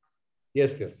biochar.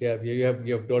 Yes. You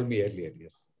have told me earlier.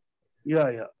 Yes.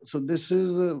 Yeah. So this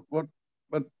is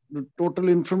but the total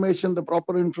information, the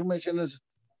proper information is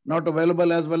not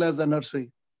available as well as the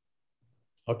nursery.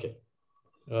 Okay.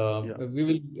 We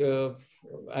will.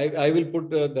 I will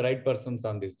put the right persons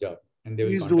on this job, and they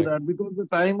will. Please do that, because the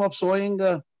time of sowing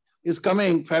is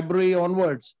coming February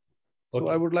onwards. So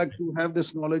I would like to have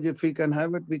this knowledge. If we can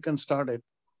have it, we can start it.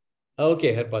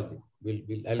 Okay, Harpalji.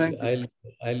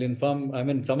 I'll inform. I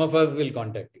mean, some of us will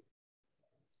contact you.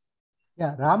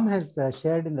 Yeah, Ram has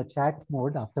shared in the chat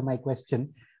mode after my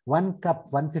question. 1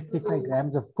 cup, 155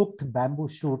 grams of cooked bamboo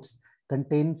shoots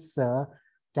contains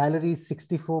calories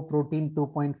 64, protein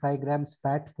 2.5 grams,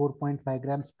 fat 4.5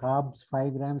 grams, carbs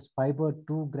 5 grams, fiber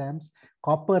 2 grams,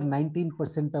 copper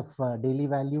 19% of daily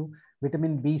value,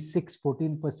 vitamin B6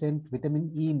 14%,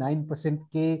 vitamin E 9%,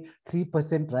 K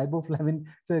 3%, riboflavin,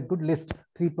 it's a good list,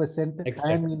 3%,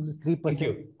 thiamine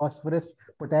 3%, phosphorus,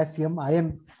 potassium,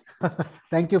 iron.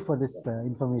 Thank you for this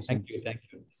information. Thank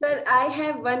you. Sir, I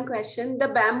have one question. The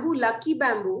bamboo, lucky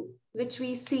bamboo, which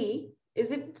we see,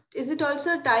 is it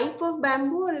also a type of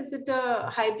bamboo or is it a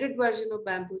hybrid version of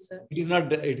bamboo, sir? It is not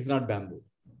bamboo.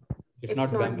 It's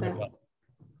not bamboo at all.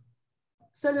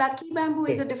 So lucky bamboo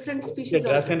is a different species.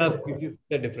 Dracena species is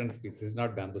a different species,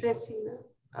 not bamboo. Dracena.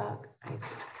 I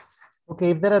see.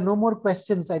 Okay, if there are no more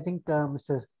questions, I think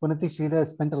Mr. Punati Sridhar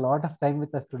spent a lot of time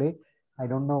with us today. I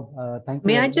don't know. Thank you.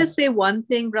 May I just say one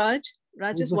thing, Raj?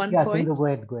 Raj, just one point. Sindhu, go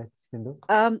ahead, Sindhu.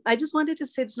 I just wanted to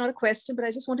say, it's not a question, but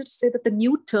I just wanted to say that the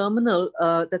new terminal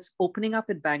that's opening up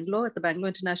at Bangalore, at the Bangalore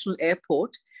International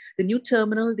Airport, the new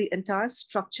terminal, the entire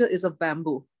structure is of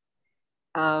bamboo.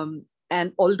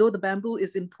 And although the bamboo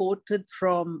is imported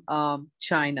from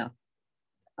China,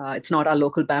 it's not our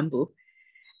local bamboo.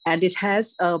 And it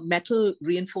has a metal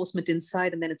reinforcement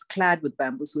inside, and then it's clad with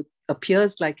bamboo. So it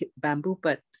appears like bamboo,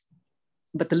 but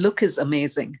the look is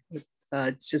amazing.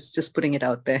 Just putting it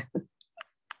out there.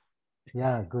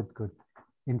 Yeah, good.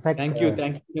 In fact, thank you,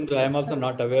 Sindhu. I am also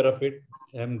not aware of it.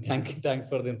 Thanks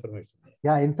for the information.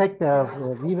 Yeah, in fact,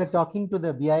 we were talking to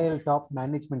the BIL top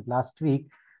management last week.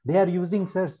 They are using,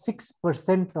 sir,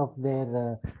 6% of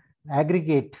their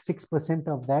aggregate, 6%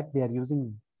 of that they are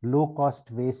using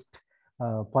low-cost waste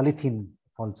polythene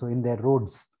also in their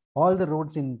roads. All the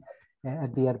roads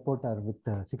at the airport are with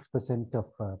 6% of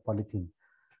polythene.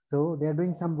 So they are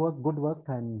doing some good work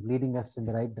and leading us in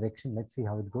the right direction. Let's see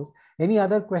how it goes. Any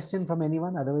other question from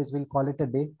anyone? Otherwise, we'll call it a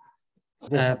day.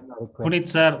 Punit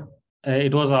sir,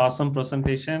 it was an awesome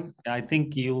presentation. I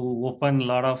think you opened a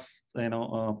lot of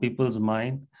people's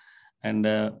mind, and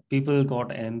people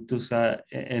got enthusiastic,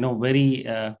 very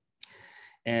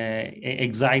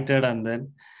excited, and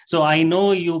then. So I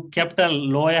know you kept a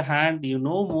lower hand. You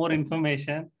know more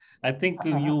information. I think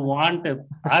you want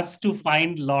us to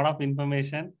find a lot of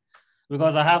information,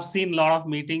 because I have seen a lot of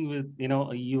meeting with,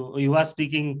 you are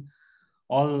speaking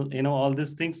all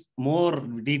these things more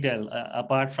detail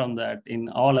apart from that in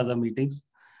all other meetings.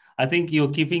 I think you're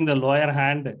keeping the lower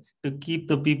hand to keep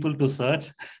the people to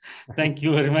search. Thank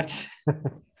you very much.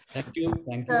 Thank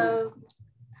you.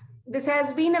 This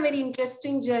has been a very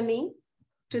interesting journey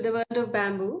to the world of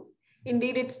bamboo.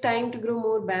 Indeed, it's time to grow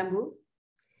more bamboo.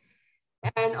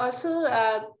 And also,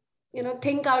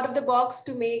 think out of the box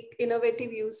to make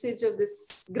innovative usage of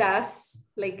this grass,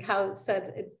 like how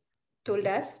Sir told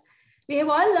us. We have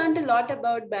all learned a lot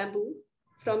about bamboo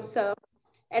from Sir.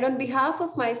 And on behalf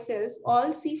of myself, all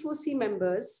C4C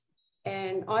members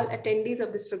and all attendees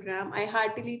of this program, I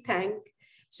heartily thank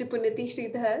Shri Punati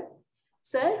Sridhar,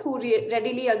 Sir, who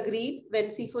readily agreed when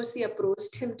C4C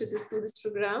approached him to do this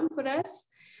program for us.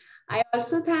 I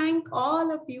also thank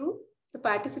all of you, the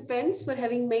participants, for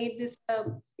having made this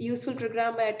useful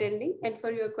program by attending and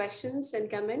for your questions and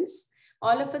comments.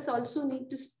 All of us also need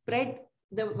to spread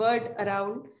the word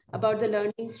around about the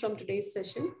learnings from today's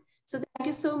session. So thank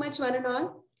you so much, one and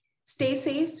all. Stay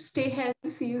safe, stay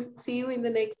healthy. See you in the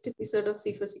next episode of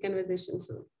C4C Conversation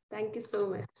soon. Thank you so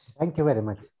much. Thank you very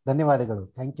much. Dhanyavadagalu.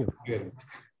 Thank you.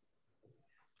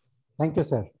 Thank you,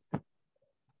 sir.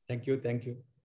 Thank you.